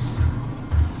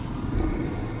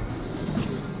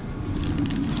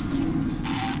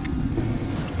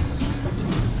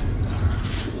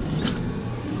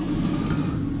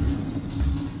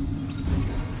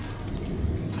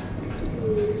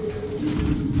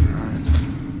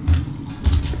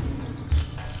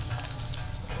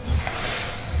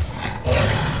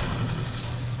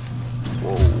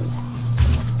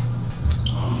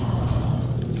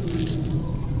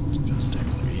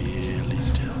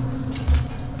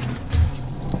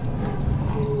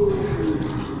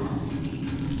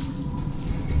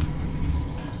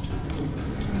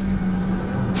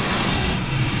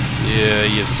 Yeah,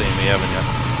 you've seen me, haven't you?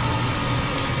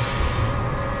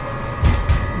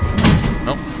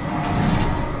 Nope.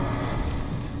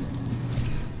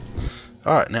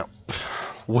 Alright, now,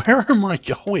 where am I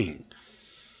going?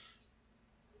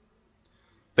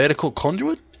 Vertical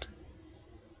conduit?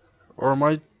 Or am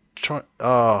I trying...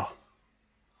 Oh.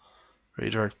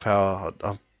 Redirect power.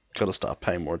 I've got to start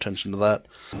paying more attention to that.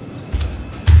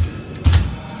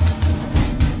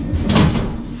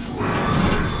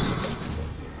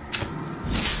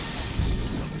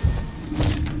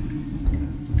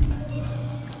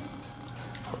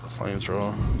 Put the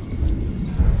flamethrower.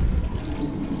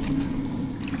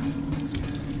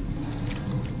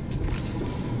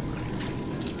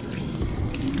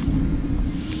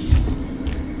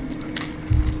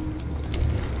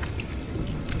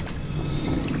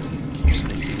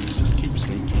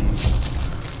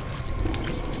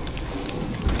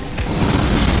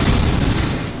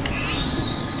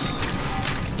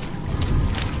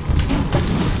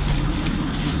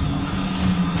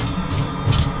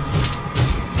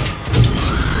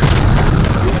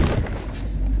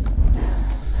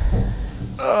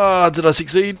 Did I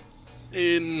succeed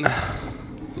in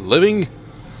living?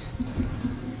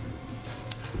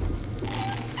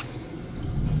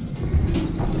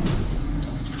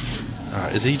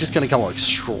 Alright, is he just gonna come like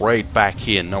straight back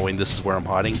here knowing this is where I'm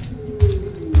hiding?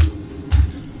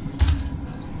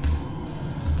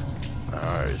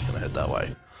 Alright, he's gonna head that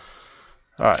way.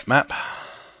 Alright, map.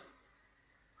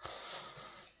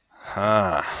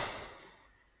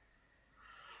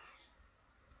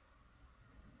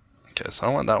 Okay, so I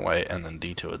went that way and then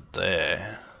detoured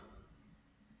there.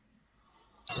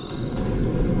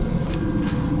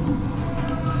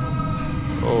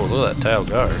 Oh, look at that tail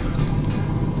go.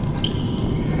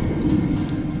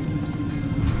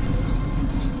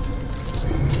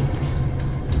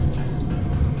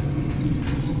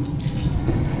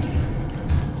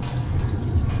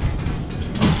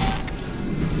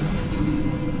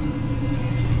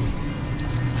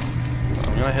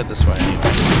 I'm gonna head this way anyway.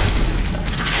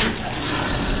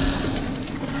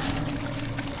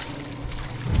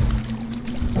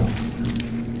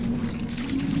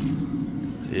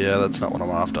 Yeah, that's not what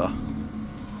I'm after.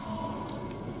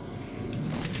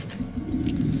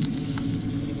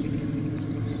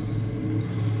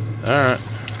 Alright.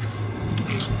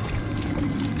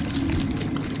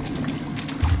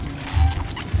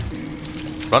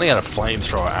 Running out of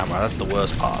flamethrower ammo, that's the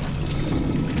worst part.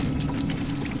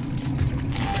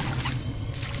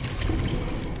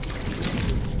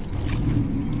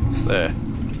 There.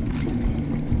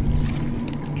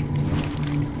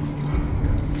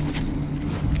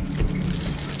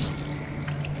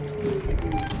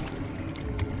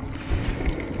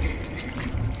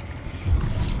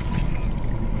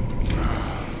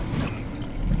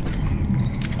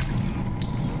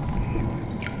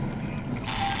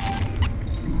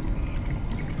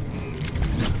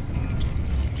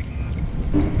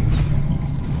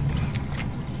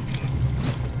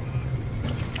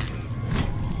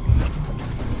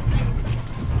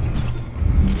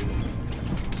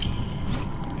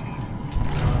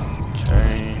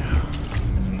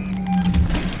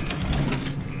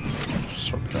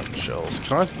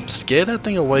 Can I scare that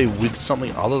thing away with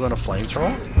something other than a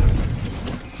flamethrower?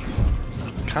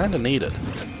 It's kinda needed.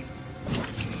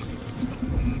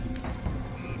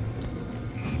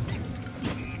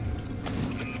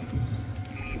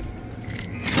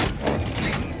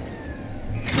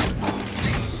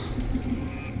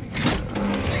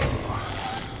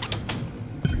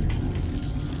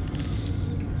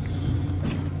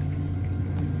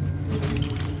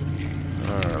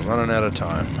 Running out of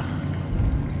time.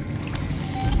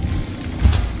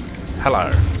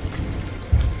 Hello.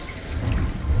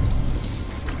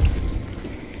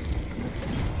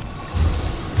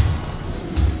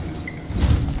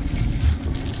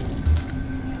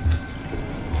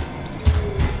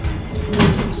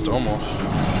 Storm off.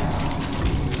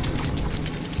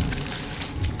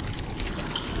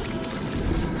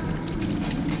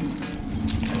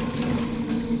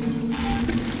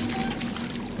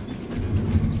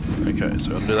 Okay,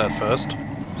 so I'll do that first.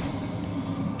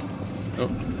 Oh.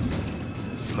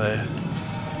 Flare.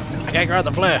 I can't grab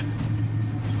the flare!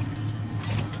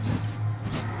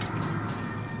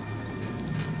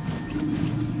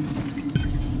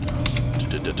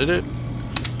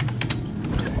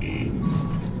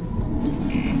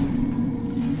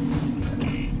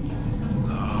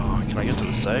 Oh, can I get to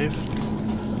the save?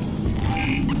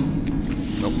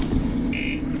 Nope.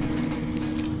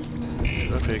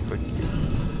 Okay, quick.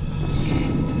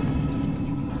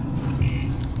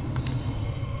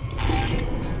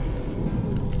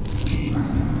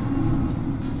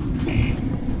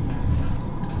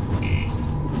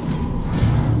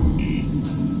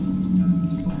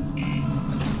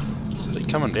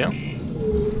 Coming down.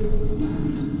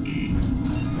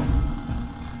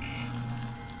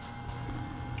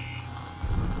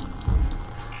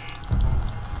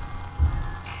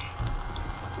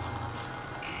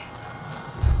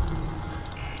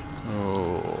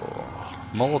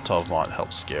 Molotov might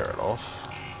help scare it off.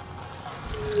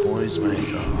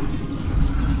 Noisemaker.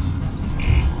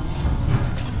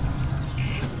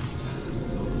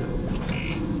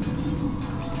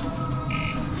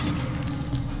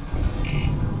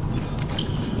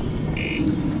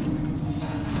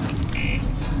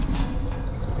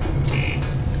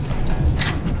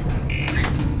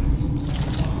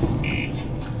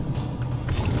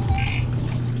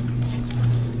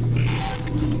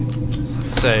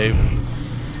 Save.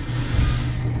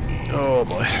 Oh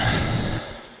boy.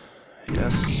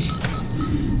 Yes.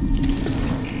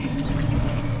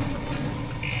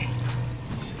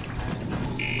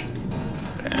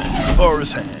 And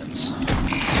both hands.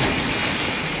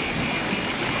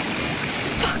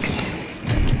 Fuck.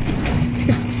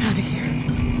 Get out of here.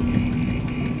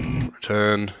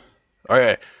 Return.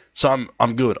 Okay, so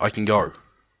I'm good. I can go.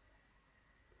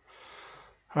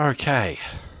 Okay.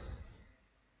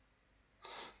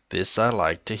 This I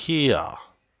like to hear.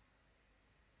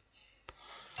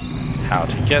 How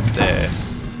to get there.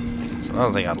 It's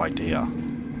another thing I'd like to hear.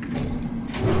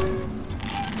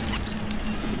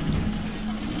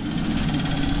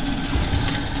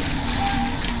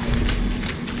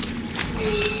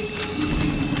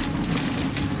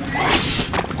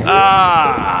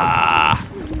 Ah!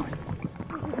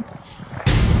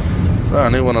 So I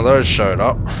knew one of those showed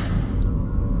up.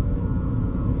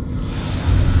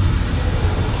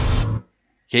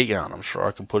 Keep going, I'm sure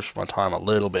I can push my time a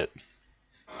little bit.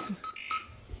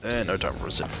 And no time for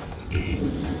a sip.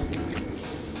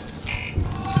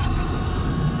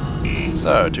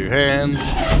 So, 2 hands,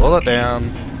 pull it down.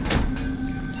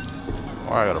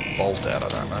 Why I got a bolt out, I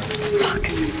don't know. Fuck.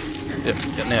 Yep,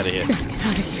 getting out of here. Get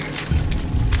out of here.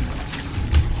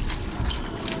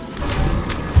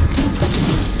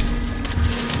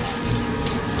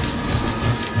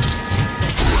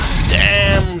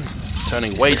 Damn!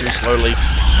 Turning way too slowly.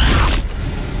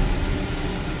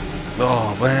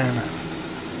 Oh man.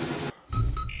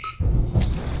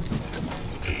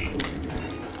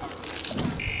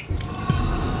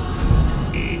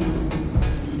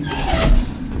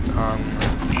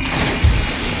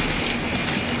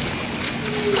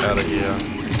 Out of here.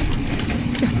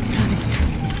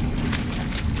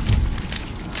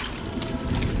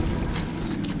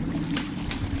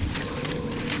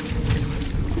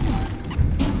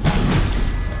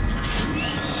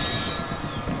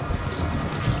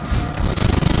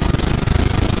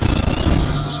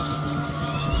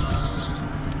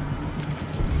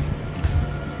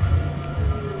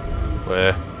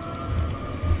 Where?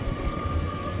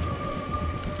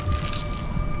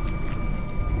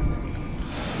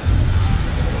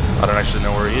 I don't actually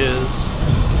know where he is.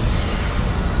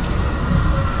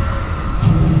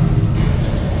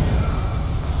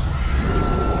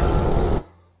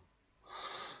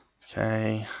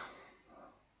 Okay.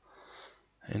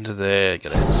 Into there,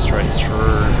 gotta head straight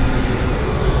through.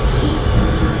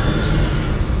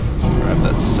 Grab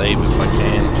that save if I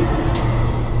can.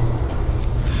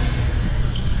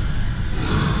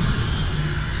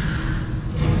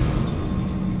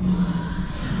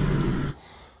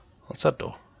 What's that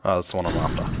door? Oh, that's the one I'm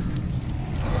after.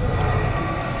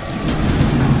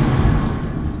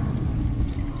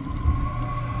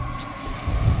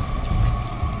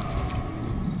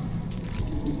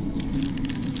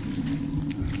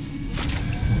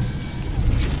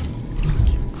 Just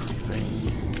keep creeping.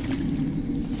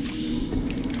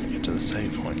 Get to the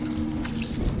save point.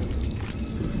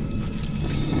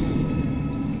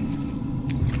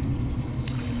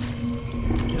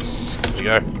 Yes, there we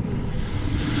go.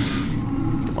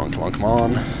 Come on, come on, come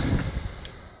on.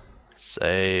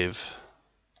 Save.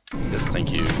 Yes,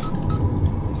 thank you.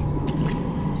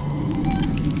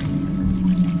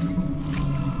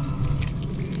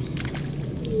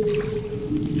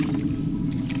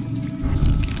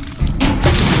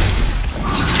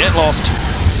 Get lost.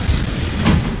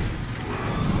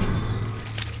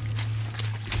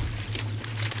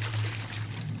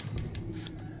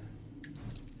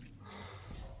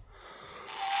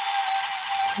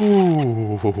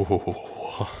 Ooh.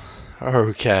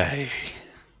 Okay.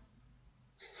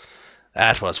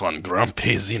 That was one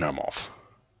grumpy xenomorph.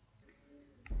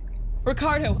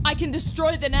 Ricardo, I can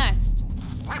destroy the nest.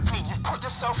 Ripley, you've put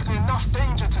yourself in enough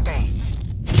danger today.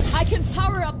 I can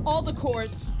power up all the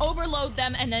cores, overload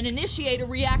them, and then initiate a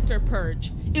reactor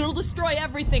purge. It'll destroy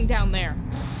everything down there.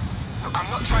 Look,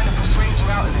 I'm not trying to persuade you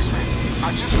out of this, man.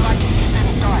 I just like it if you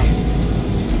didn't die.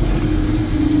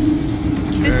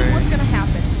 This is what's gonna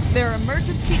happen. There are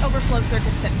emergency overflow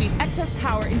circuits that feed excess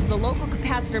power into the local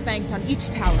capacitor banks on each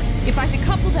tower. If I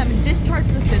decouple them and discharge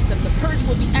the system, the purge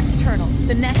will be external.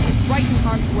 The nest is right in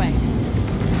harm's way.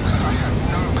 I have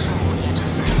no clue what you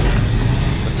just said.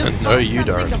 Just No, find you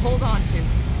something don't. to hold on to.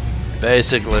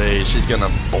 Basically, she's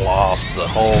gonna blast the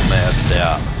whole mess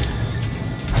out.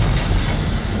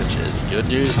 Which is good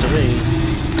news to me.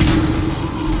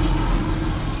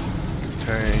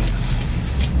 Okay.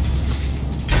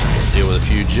 Just deal with a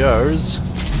few Joes.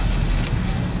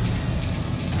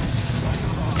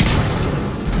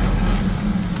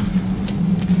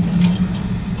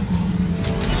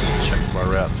 Check my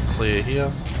route's clear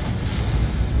here.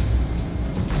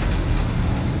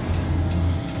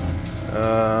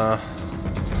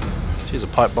 Let's use a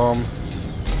pipe bomb.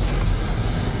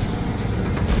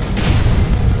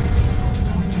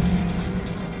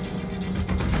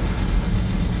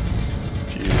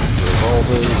 Few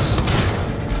revolvers.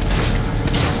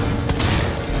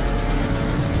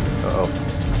 Uh-oh.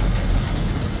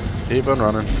 Keep on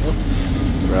running. Oh,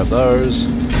 grab those.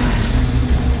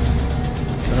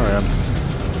 Turn around.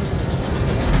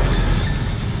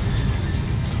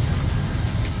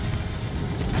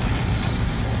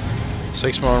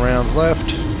 Six more rounds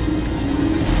left.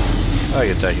 I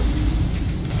can take him.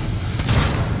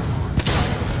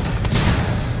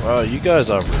 Wow, you guys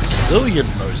are resilient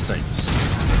in those things.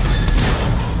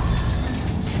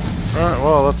 Alright,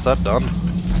 well, that's that done.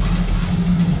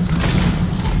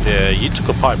 Yeah, you took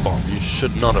a pipe bomb. You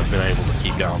should not have been able to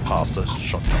keep going past a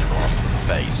shotgun blast in the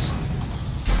face.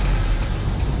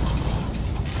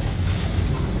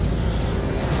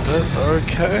 But,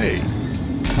 okay.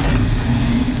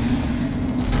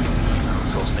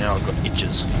 Now I've got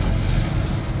itches.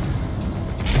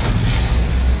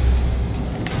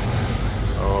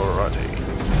 Alrighty.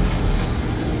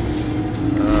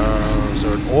 Is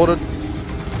there an order?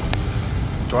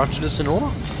 Do I have to do this in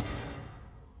order?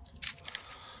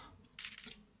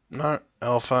 No,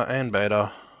 alpha and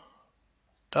beta.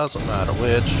 Doesn't matter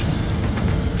which.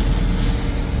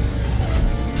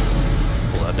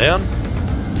 Pull that down.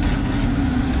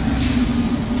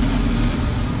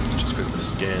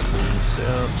 Scan these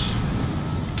out.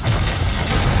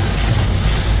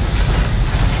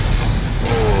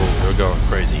 Oh, we're going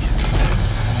crazy.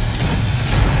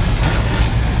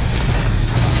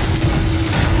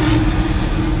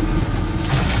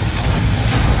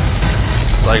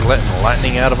 It's like letting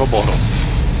lightning out of a bottle.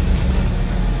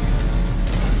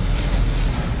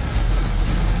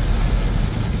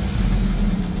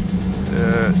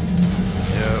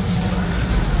 Yep.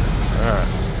 Alright.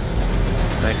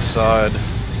 Next side.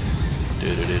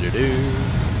 Do.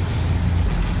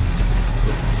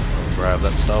 I'll grab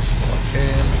that stuff while I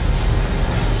can.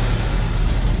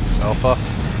 Alpha.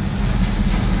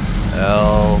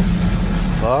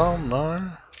 Alpha? No.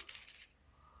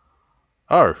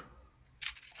 Oh.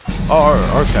 Oh,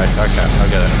 okay, I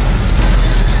get it.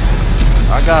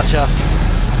 I gotcha.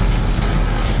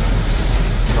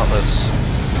 Not this.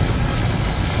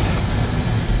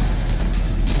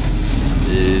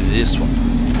 This one.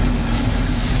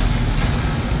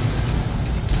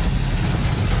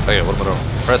 Okay, what am I doing?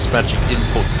 Press magic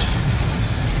input.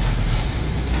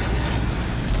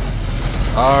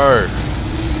 Oh!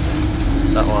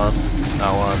 That one.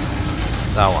 That one.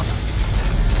 That one.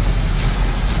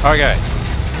 Okay.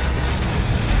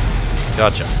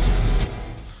 Gotcha.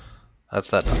 That's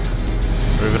that done.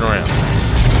 Moving around.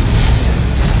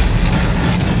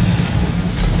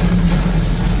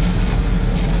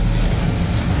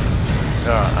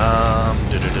 Alright,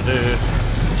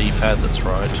 D-pad, that's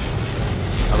right.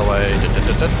 Other way,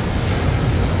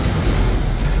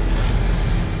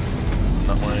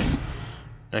 that way.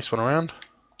 Next one around?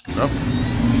 Nope.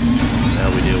 Now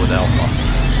we deal with alpha.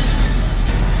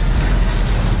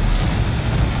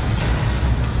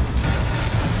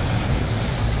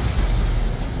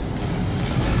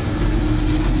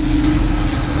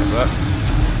 Like that.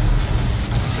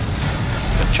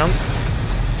 A chunk.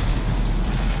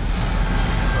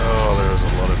 Oh, there's a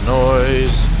lot of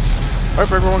noise.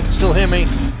 Hope everyone can still hear me.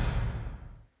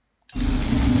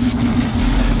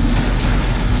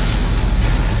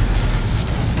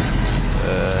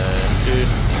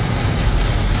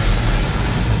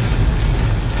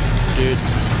 Dude.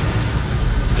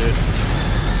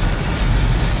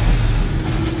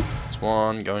 It's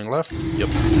one going left. Yep.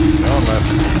 Going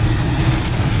left.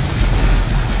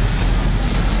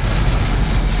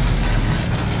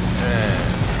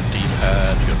 And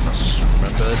D-pad. You must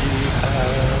remember the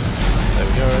D-pad. There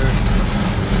we go.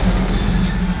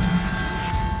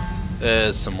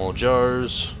 There's some more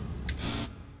Joes.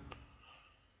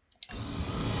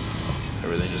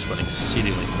 Everything just went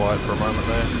exceedingly quiet for a moment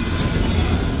there.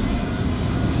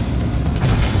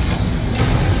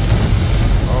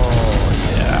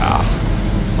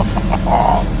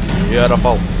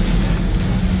 Beautiful.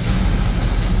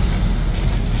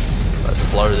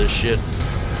 blow this shit.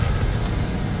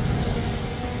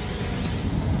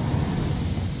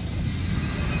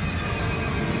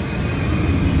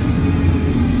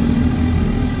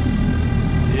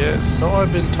 Yeah, so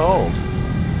I've been told.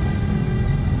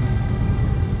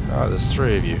 Ah, there's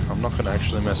 3 of you. I'm not going to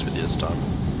actually mess with you this time.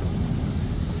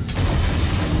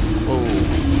 Oh.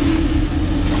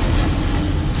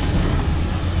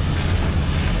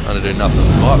 I'm going to do nothing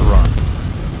but run.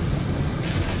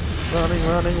 Running,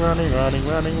 running, running, running,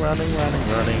 running, running, running,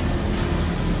 running.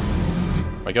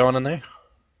 Am I going in there?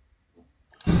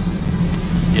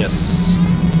 Yes.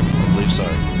 I believe so.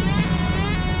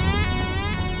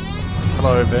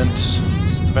 Hello, vent. Is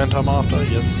it the vent I'm after?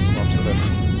 Yes, I'm after the vent.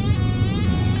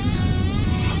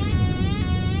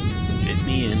 Get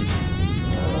me in.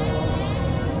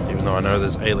 Even though I know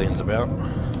there's aliens about.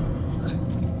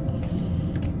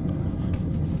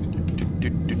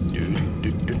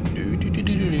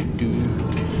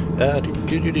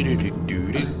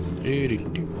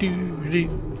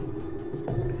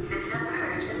 System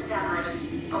purge established.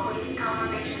 Awaiting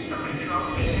confirmation from Control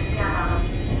Station Gamma.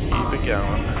 Keep it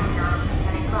going.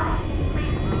 Non-synthetic life.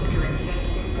 Please move to a safe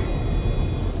distance.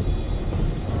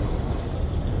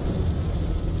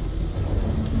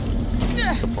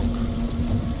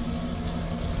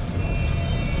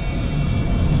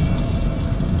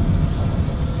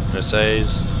 No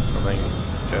saves, nothing.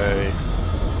 Okay.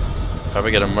 Hope I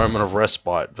get a moment of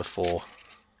respite before,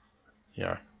 you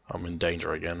know, I'm in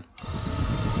danger again.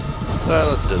 So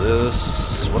let's do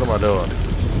this. What am I doing?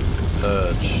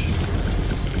 Purge.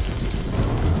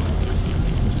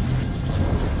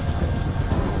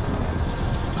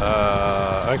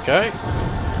 Okay.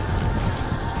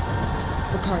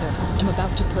 Ricardo, I'm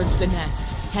about to purge the nest.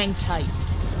 Hang tight.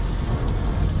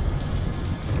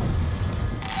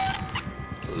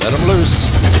 Let him loose.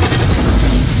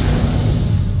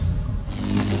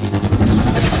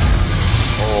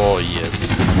 Oh, yes.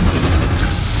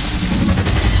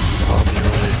 I'll be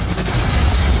ready.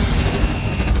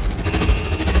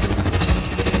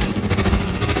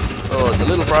 Oh, it's a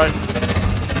little bro.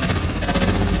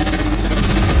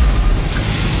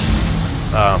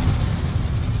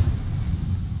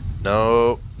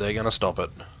 No, they're gonna stop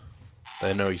it.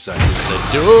 They know exactly what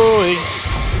they're doing.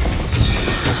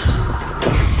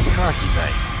 Cocky,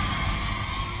 mate.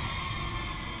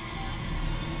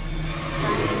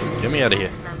 Get me out of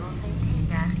here.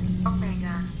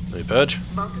 Let me purge.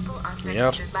 Get me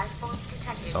out.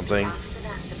 Something.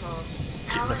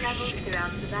 Get my shit.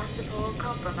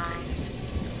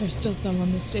 There's still some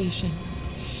on the station.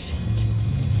 Shit.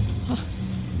 Huh.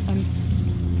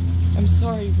 I'm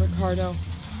sorry, Ricardo.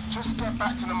 Just get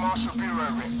back to the Marshal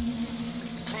Bureau, Rip.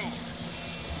 Please.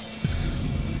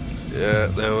 Yeah,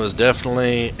 there was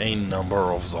definitely a number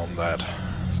of them that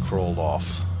crawled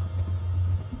off.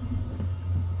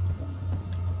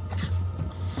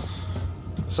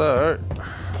 So,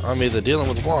 I'm either dealing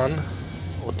with one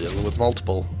or dealing with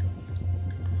multiple.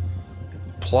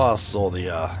 Plus all the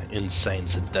insane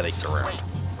synthetics around. Wait,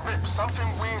 Rip, something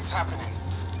weird's happening.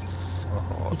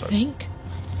 Oh, You don't- think?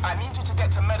 I need you to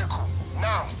get to medical,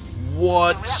 now.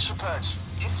 What? The reactor purge.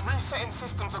 It's resetting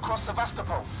systems across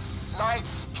Sevastopol.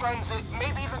 Lights, transit,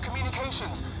 maybe even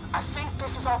communications. I think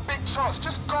this is our big chance.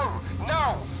 Just go,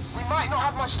 now. We might not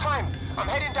have much time. I'm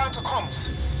heading down to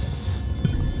comms.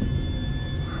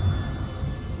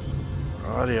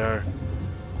 Rightio.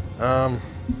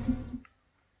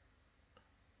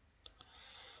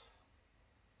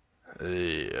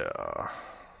 Yeah.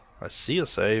 I see a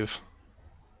save.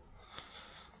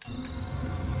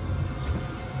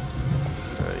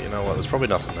 You know what? There's probably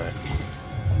nothing there.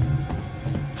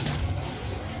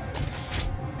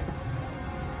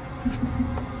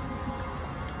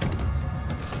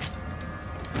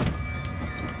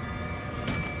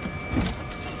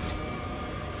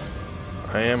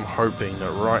 I am hoping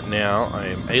that right now I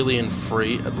am alien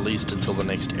free at least until the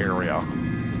next area.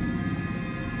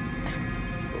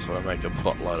 If I make a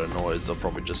buttload of noise, they'll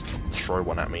probably just throw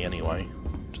one at me anyway,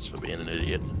 just for being an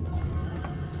idiot.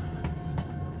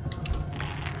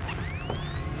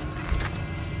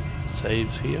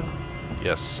 Save here?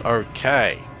 Yes,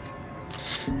 okay.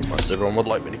 Unless everyone would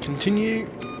like me to continue,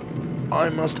 I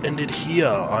must end it here.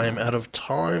 I am out of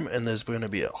time and there's going to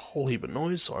be a whole heap of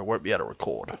noise, so I won't be able to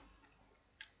record.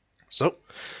 So,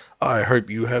 I hope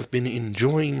you have been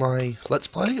enjoying my Let's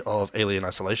Play of Alien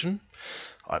Isolation.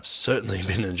 I've certainly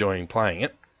been enjoying playing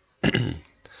it.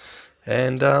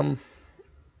 And,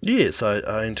 yes,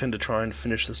 I intend to try and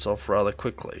finish this off rather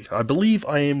quickly. I believe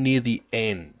I am near the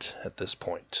end at this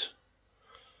point.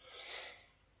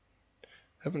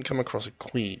 Haven't come across a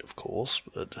queen, of course,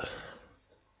 but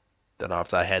don't know if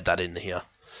they had that in here.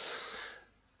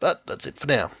 But that's it for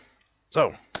now.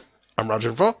 So, I'm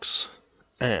Rajin Fox,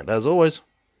 and as always,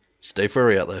 stay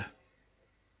furry out there.